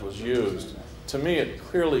allege was used, to me it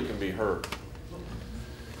clearly can be heard.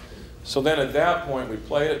 So then at that point we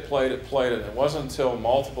played it, and it wasn't until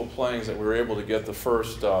multiple playings that we were able to get the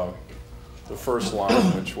first line,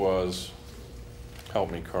 which was, help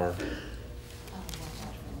me, Kirk.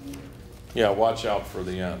 Yeah, watch out for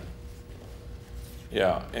the end.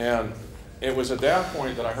 Yeah, and it was at that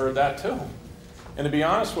point that I heard that too. And to be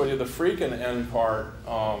honest with you, the freaking end part,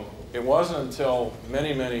 it wasn't until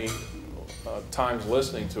many times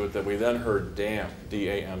listening to it that we then heard damn,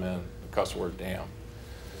 D-A-M-N, the cuss word damn.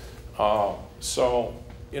 So,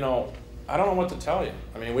 you know, I don't know what to tell you.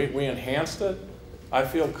 I mean, we enhanced it. I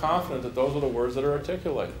feel confident that those are the words that are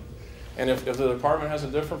articulated. And if the department has a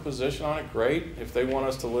different position on it, great. If they want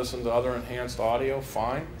us to listen to other enhanced audio,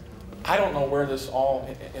 fine. I don't know where this all,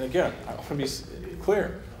 and again, I want to be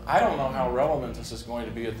clear, I don't know how relevant this is going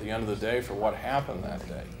to be at the end of the day for what happened that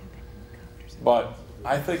day. But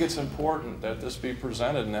I think it's important that this be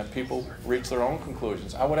presented and that people reach their own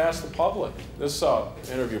conclusions. I would ask the public, this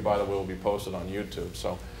interview, by the way, will be posted on YouTube,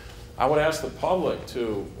 so I would ask the public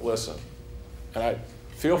to listen. And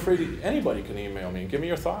feel free to, anybody can email me and give me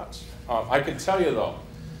your thoughts. I can tell you though,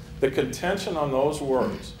 the contention on those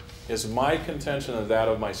words is my contention and that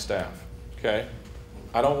of my staff, okay?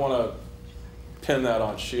 I don't want to pin that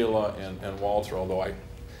on Sheila and Walter, although I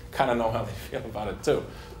kind of know how they feel about it too.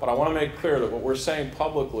 But I want to make clear that what we're saying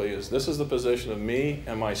publicly is this is the position of me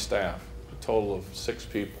and my staff, a total of 6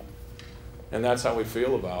 people. And that's how we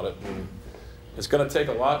feel about it. And it's going to take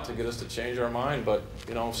a lot to get us to change our mind, but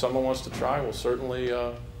you know, if someone wants to try, we'll certainly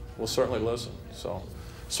listen. So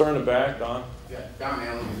Sir in the back, Don. Yeah, Don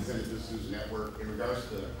Allen, Independent Business News Network. In regards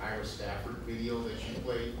to the Ira Stafford video that you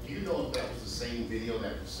played, do you know if that was the same video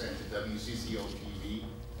that was sent to WCCO TV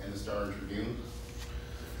and the Star and Tribune?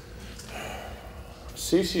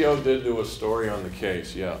 CCO did do a story on the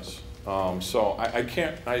case, yes. So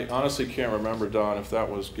I honestly can't remember, Don, if that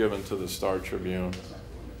was given to the Star Tribune.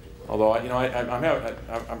 Although,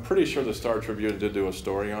 I'm pretty sure the Star Tribune did do a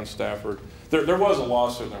story on Stafford. There was a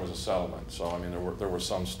lawsuit and there was a settlement, so I mean there were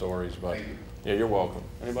some stories, but yeah, you're welcome.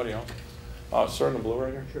 Anybody else? Sir in the blue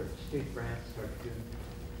right here. Sure, Steve France, Star Tribune.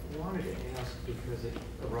 I wanted to ask because it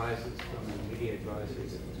arises from a media advisory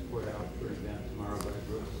that was put out for an event tomorrow by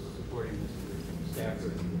a group supporting Mr.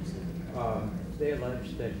 Stafford. They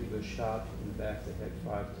alleged that he was shot in the back of the head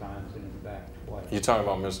 5 times and in the back twice. You talking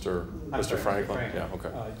about Mr. Franklin? Yeah, okay.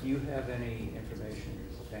 Do you have any information, or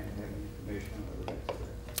does the family have any information on whether that's correct?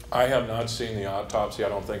 I have not seen the autopsy. I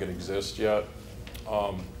don't think it exists yet.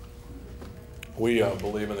 We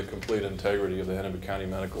believe in the complete integrity of the Hennepin County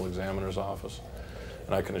Medical Examiner's Office.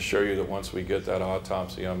 And I can assure you that once we get that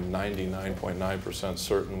autopsy, I'm 99.9%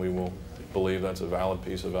 certain we will believe that's a valid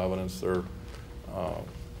piece of evidence. They're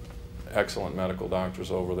excellent medical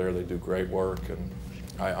doctors over there. They do great work, and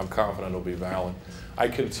I'm confident it'll be valid. I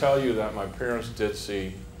can tell you that my parents did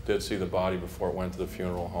see the body before it went to the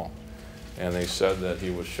funeral home, and they said that he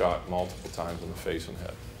was shot multiple times in the face and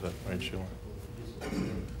head. Is that right, Sheila? Okay.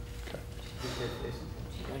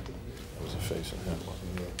 It was a face and head,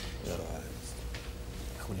 wasn't it? Yeah.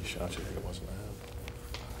 How many shots do you think it was in the head?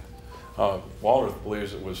 Walter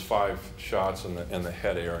believes it was 5 shots in the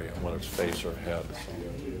head area, whether it's face or head.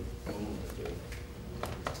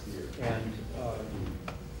 And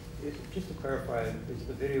just to clarify, is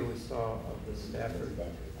the video we saw of the Stafford,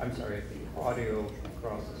 I'm sorry, the audio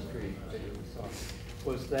across the street video we saw,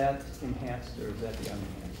 was that enhanced or is that the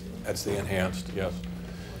unenhanced? That's the enhanced, yes.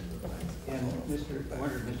 And I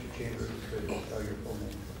wonder if Mr. Chambers could tell your full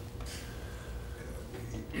name.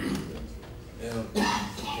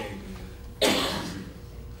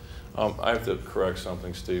 I have to correct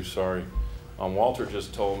something, Steve, sorry. Walter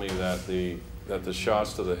just told me that the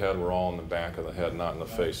shots to the head were all in the back of the head, not in the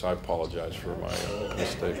face. I apologize for my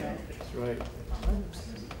mistake. That's right.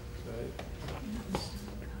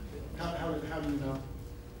 How do you know?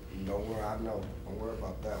 Don't worry, I know. Don't worry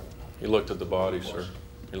about that one. You looked at the body, sir.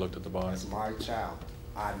 You looked at the body. That's my child.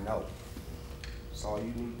 I know. That's all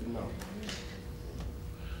you need to know.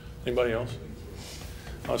 Anybody else?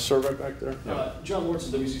 Sir, right back there. Yeah. John Lawrence,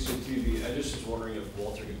 WCCO TV. I just was wondering if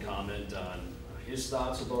Walter could comment on his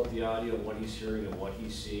thoughts about the audio, what he's hearing and what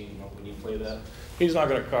he's seeing when you play that. He's not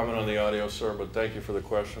going to comment on the audio, sir, but thank you for the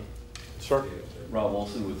question. Sir? Rob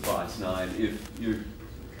Olson with Fox 9. If you're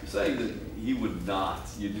saying that he would not,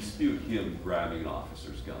 you dispute him grabbing an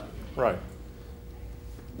officer's gun. Right.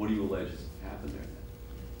 What do you allege happened there?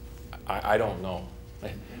 I don't know.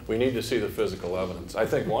 We need to see the physical evidence. I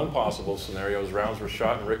think one possible scenario is rounds were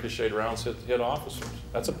shot and ricocheted rounds hit officers.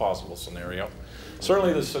 That's a possible scenario.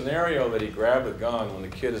 Certainly the scenario that he grabbed the gun when the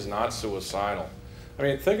kid is not suicidal. I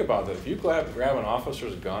mean, think about that. If you grab an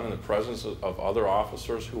officer's gun in the presence of other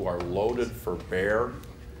officers who are loaded for bear,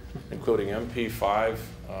 including MP5,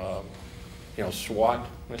 SWAT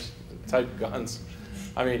type guns,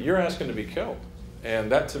 I mean, you're asking to be killed.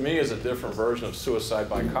 And that to me is a different version of suicide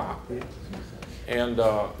by cop. And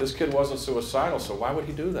this kid wasn't suicidal, so why would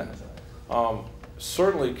he do that?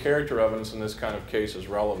 Certainly character evidence in this kind of case is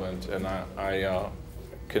relevant, and I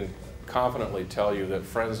can confidently tell you that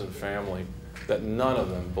friends and family, that none of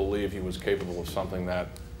them believe he was capable of something that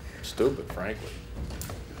stupid, frankly.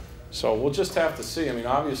 So we'll just have to see. I mean,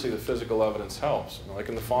 obviously the physical evidence helps. Like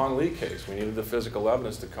in the Fawn Lee case, we needed the physical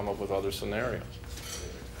evidence to come up with other scenarios.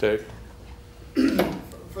 Dave?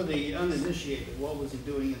 For the uninitiated, what was he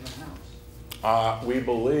doing in the house? We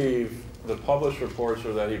believe the published reports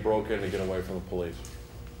are that he broke in to get away from the police.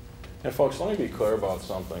 And folks, let me be clear about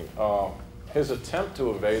something. His attempt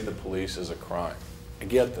to evade the police is a crime. I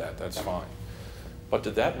get that, that's fine. But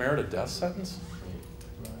did that merit a death sentence?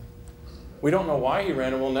 We don't know why he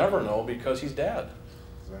ran, and we'll never know because he's dead.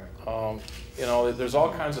 There's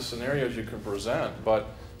all kinds of scenarios you can present, but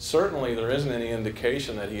certainly there isn't any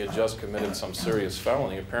indication that he had just committed some serious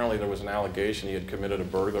felony. Apparently there was an allegation he had committed a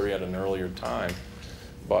burglary at an earlier time,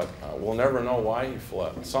 but we'll never know why he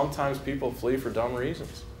fled. Sometimes people flee for dumb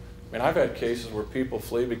reasons. I mean, I've had cases where people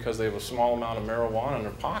flee because they have a small amount of marijuana in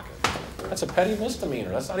their pocket. That's a petty misdemeanor.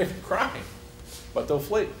 That's not even a crime, but they'll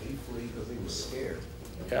flee. He fled because he was scared.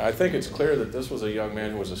 Yeah, I think it's clear that this was a young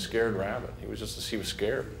man who was a scared rabbit. He was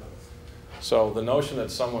scared. So the notion that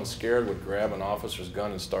someone scared would grab an officer's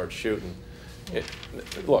gun and start shooting,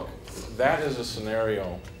 look, that is a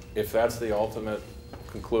scenario, if that's the ultimate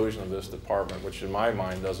conclusion of this department, which in my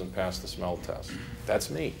mind doesn't pass the smell test. That's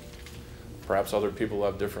me. Perhaps other people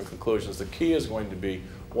have different conclusions. The key is going to be,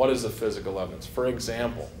 what is the physical evidence? For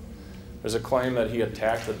example, there's a claim that he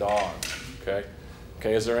attacked a dog, okay?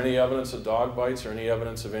 Okay, is there any evidence of dog bites or any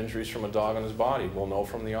evidence of injuries from a dog on his body? We'll know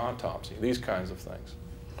from the autopsy, these kinds of things.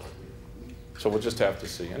 So we'll just have to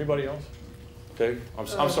see. Anybody else? Dave? I'm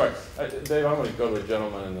sorry. Dave, I'm going to go to the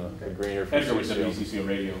gentleman in the green here. Edgar with WCCO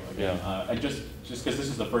Radio again. Yeah. And just because this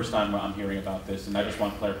is the first time I'm hearing about this, and I just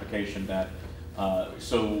want clarification that,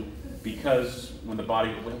 so because when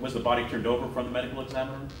was the body turned over from the medical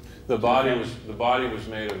examiner? The body was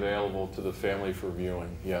made available to the family for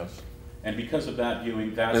viewing, yes. And because of that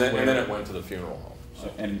viewing, that's and where... then it went to the funeral home.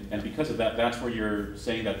 So, and because of that, that's where you're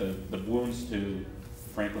saying that the wounds to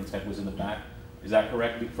Franklin's head was in the back? Is that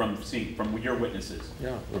correct from your witnesses?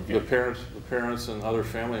 Yeah, Okay. the parents and other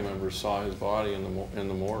family members saw his body in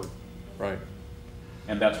the morgue, right?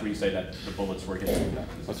 And that's where you say that the bullets were hitting?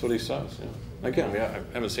 That's what he says, yeah. Again, I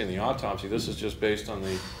haven't seen the autopsy. This is just based on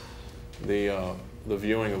the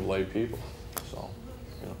viewing of lay people, so,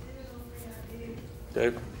 yeah.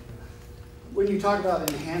 Dave? When you talk about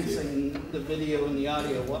enhancing the video and the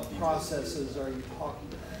audio, what processes are you talking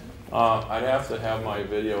about? I'd have to have my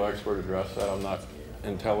video expert address that. I'm not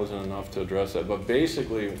intelligent enough to address that. But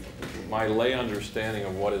basically, my lay understanding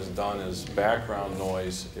of what is done is background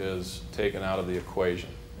noise is taken out of the equation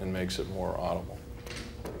and makes it more audible.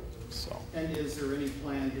 So. And is there any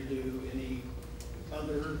plan to do any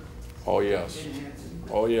other Oh yes. enhancing?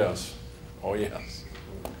 Oh yes. Oh yes.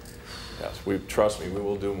 Yes. Trust me. We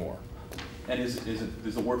will do more. And is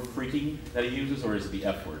the word freaking that he uses, or is it the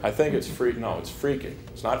F word? I think it's no, it's freaking.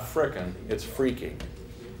 It's not frickin', it's freaking.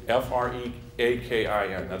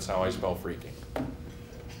 F-R-E-A-K-I-N, that's how I spell freaking.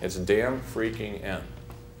 It's damn freaking N.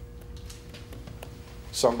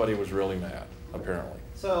 Somebody was really mad, apparently.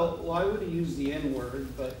 So why would he use the N word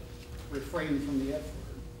but refrain from the F word?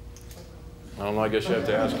 I don't know, I guess you have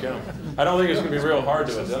to ask him. I don't think it's going to be real hard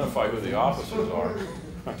to identify who the officers are.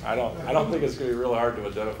 I don't think it's going to be real hard to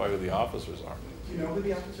identify who the officers are. Do you know who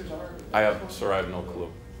the officers are? Sir, I have no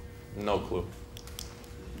clue. No clue.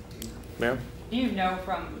 Ma'am? Do you know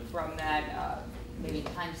from that maybe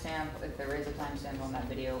timestamp, if there is a timestamp on that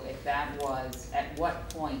video, if that was at what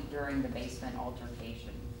point during the basement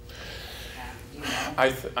altercation? Do you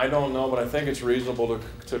know? I don't know, but I think it's reasonable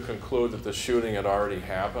to conclude that the shooting had already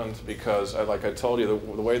happened because, like I told you,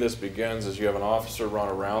 the way this begins is you have an officer run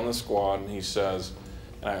around the squad and he says,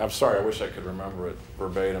 and I'm sorry, I wish I could remember it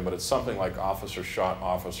verbatim, but it's something like officer shot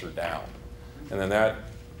officer down. And then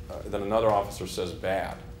then another officer says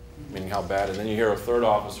bad, meaning how bad, and then you hear a third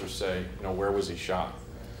officer say, where was he shot?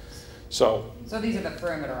 So these are the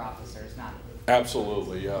perimeter officers, not...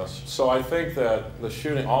 Absolutely, yes. So I think that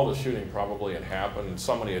all the shooting probably had happened and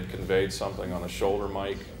somebody had conveyed something on a shoulder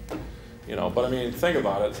mic, but I mean, think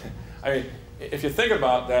about it. I mean, if you think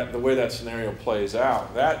about that, the way that scenario plays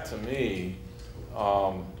out, that to me,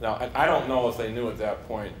 now, I don't know if they knew at that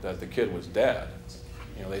point that the kid was dead.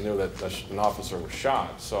 They knew that an officer was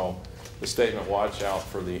shot. So the statement, watch out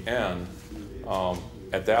for the end,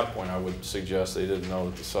 at that point I would suggest they didn't know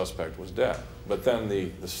that the suspect was dead. But then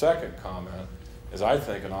the second comment is I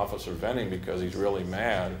think an officer venting because he's really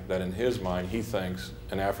mad that in his mind he thinks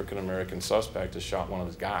an African-American suspect has shot one of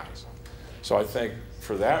his guys. So I think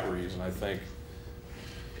for that reason,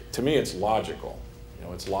 to me it's logical.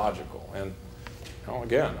 It's logical. And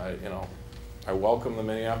again, I welcome the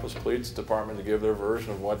Minneapolis Police Department to give their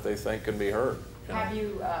version of what they think can be heard. Have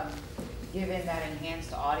you given that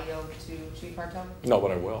enhanced audio to Chief Hartel? No,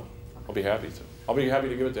 but I will. I'll be happy to. I'll be happy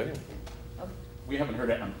to give it to anyone. Okay. We haven't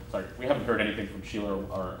heard anything from Sheila,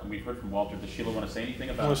 or we've heard from Walter. Does Sheila want to say anything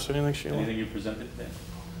about anything you presented today?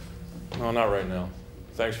 No, not right now.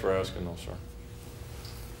 Thanks for asking, though, sir.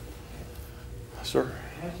 Sir?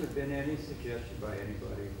 Has there been any suggestion by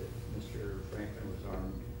anybody that Mr. Franklin was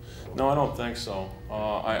armed? No, I don't think so.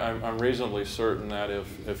 I'm reasonably certain that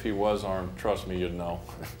if he was armed, trust me, you'd know.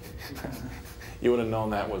 You would have known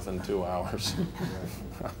that within 2 hours.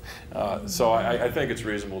 So I think it's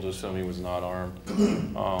reasonable to assume he was not armed.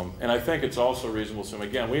 And I think it's also reasonable to assume,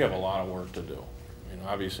 again, we have a lot of work to do.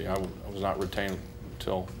 Obviously, I was not retained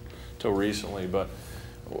until recently, but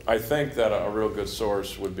I think that a real good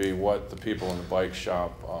source would be what the people in the bike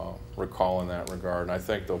shop recall in that regard. And I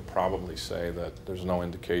think they'll probably say that there's no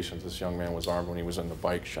indication this young man was armed when he was in the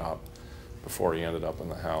bike shop before he ended up in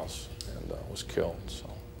the house and was killed. So,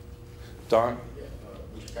 Don? Yeah,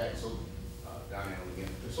 Mr. Padden, so Don Allen again.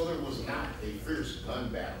 So there was not a fierce gun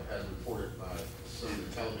battle as reported by some of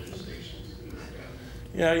the television stations.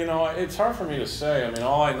 Yeah, you know, it's hard for me to say. I mean,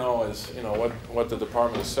 all I know is, you know, what the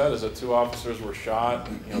department has said is that 2 officers were shot.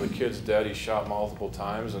 You know, the kid's dead. He's shot multiple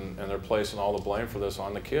times, and they're placing all the blame for this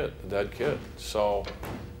on the kid, the dead kid. So,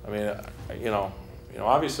 I mean, you know,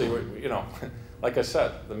 obviously, you know, like I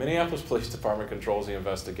said, the Minneapolis Police Department controls the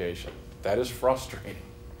investigation. That is frustrating,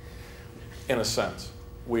 in a sense.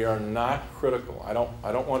 We are not critical. I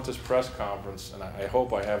don't want this press conference, and I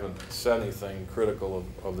hope I haven't said anything critical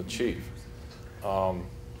of the chief.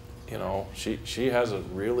 You know, she has a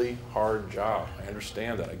really hard job. I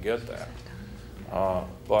understand that. I get that.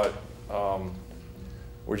 But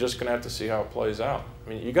we're just going to have to see how it plays out. I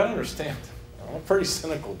mean, you got to understand, I'm a pretty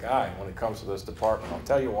cynical guy when it comes to this department. I'll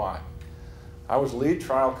tell you why. I was lead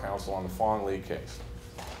trial counsel on the Fong Lee case.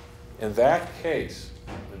 In that case,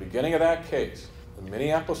 in the beginning of that case, the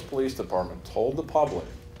Minneapolis Police Department told the public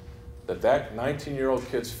that that 19-year-old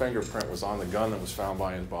kid's fingerprint was on the gun that was found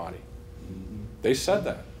by his body. They said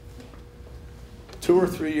that. 2 or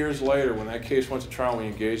 3 years later, when that case went to trial, we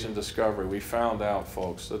engaged in discovery. We found out,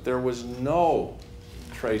 folks, that there was no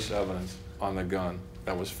trace evidence on the gun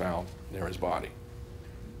that was found near his body.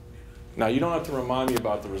 Now, you don't have to remind me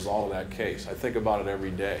about the result of that case. I think about it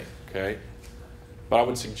every day, okay? But I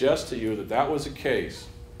would suggest to you that that was a case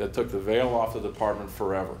that took the veil off the department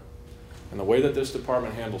forever. And the way that this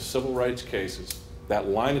department handles civil rights cases, that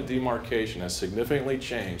line of demarcation has significantly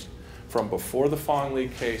changed from before the Fong Lee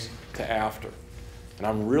case to after. And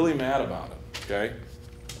I'm really mad about it, okay?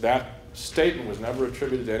 That statement was never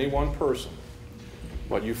attributed to any one person.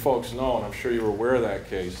 But you folks know, and I'm sure you were aware of that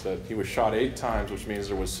case, that he was shot 8 times, which means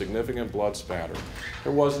there was significant blood spatter.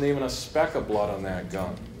 There wasn't even a speck of blood on that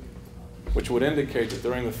gun, which would indicate that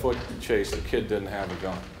during the foot chase, the kid didn't have a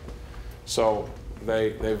gun. So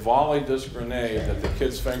they volleyed this grenade that the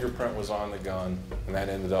kid's fingerprint was on the gun, and that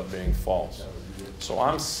ended up being false. So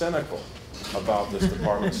I'm cynical about this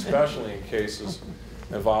department, especially in cases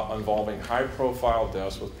involving high-profile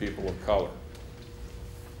deaths with people of color.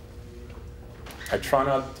 I try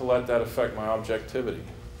not to let that affect my objectivity,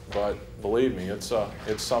 but believe me, it's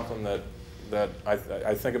something that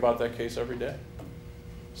I think about that case every day.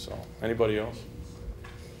 So, anybody else?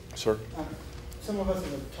 Sir? Some of us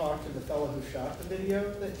have talked to the fellow who shot the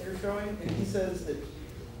video that you're showing, and he says that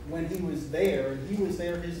when he was there,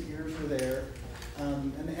 his ears were there,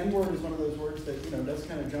 and the N-word is one of those words that, you know, does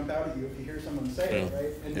kind of jump out at you if you hear someone say it,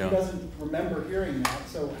 right? And he doesn't remember hearing that,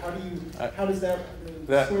 so how does that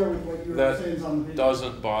square with what you were saying on the video? That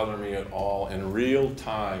doesn't bother me at all. In real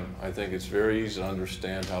time, I think it's very easy to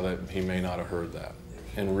understand how that he may not have heard that.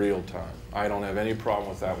 In real time. I don't have any problem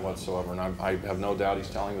with that whatsoever, and I have no doubt he's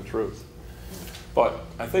telling the truth. But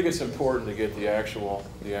I think it's important to get the actual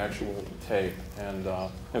tape, and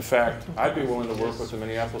in fact, I'd be willing to work with the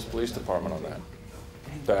Minneapolis Police Department on that.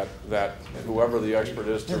 That whoever the expert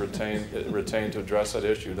is to retain to address that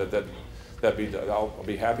issue, I'll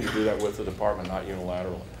be happy to do that with the department, not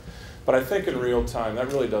unilaterally. But I think in real time, that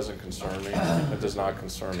really doesn't concern me. It does not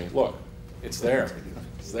concern me. Look, it's there.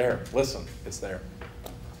 It's there. Listen, it's there.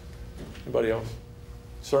 Anybody else?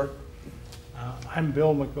 Sir? I'm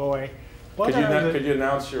Bill McGoy. Could you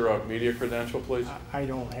announce your media credential, please? I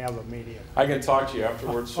don't have a media. I can talk to you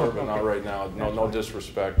afterwards, sir, but not right now. No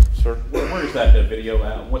disrespect, sir. Where is that video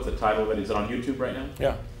at? What's the title of it? Is it on YouTube right now?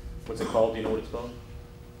 Yeah. What's it called? Do you know what it's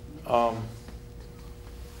called?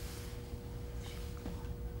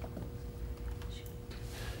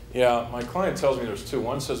 Yeah, my client tells me there's 2.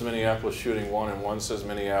 One says Minneapolis shooting 1, and one says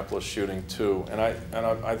Minneapolis shooting 2. And I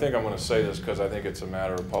think I'm going to say this because I think it's a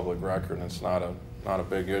matter of public record, and it's not a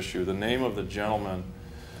big issue. The name of the gentleman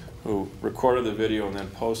who recorded the video and then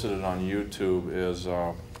posted it on YouTube is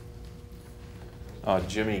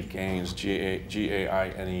Jimmy Gaines,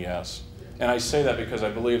 G-A-I-N-E-S. And I say that because I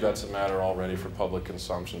believe that's a matter already for public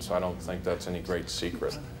consumption, so I don't think that's any great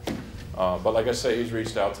secret. But like I say, he's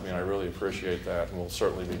reached out to me, and I really appreciate that, and we'll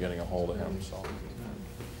certainly be getting a hold of him. So,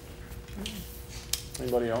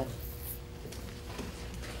 anybody else?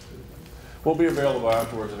 We'll be available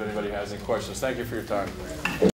afterwards if anybody has any questions. Thank you for your time.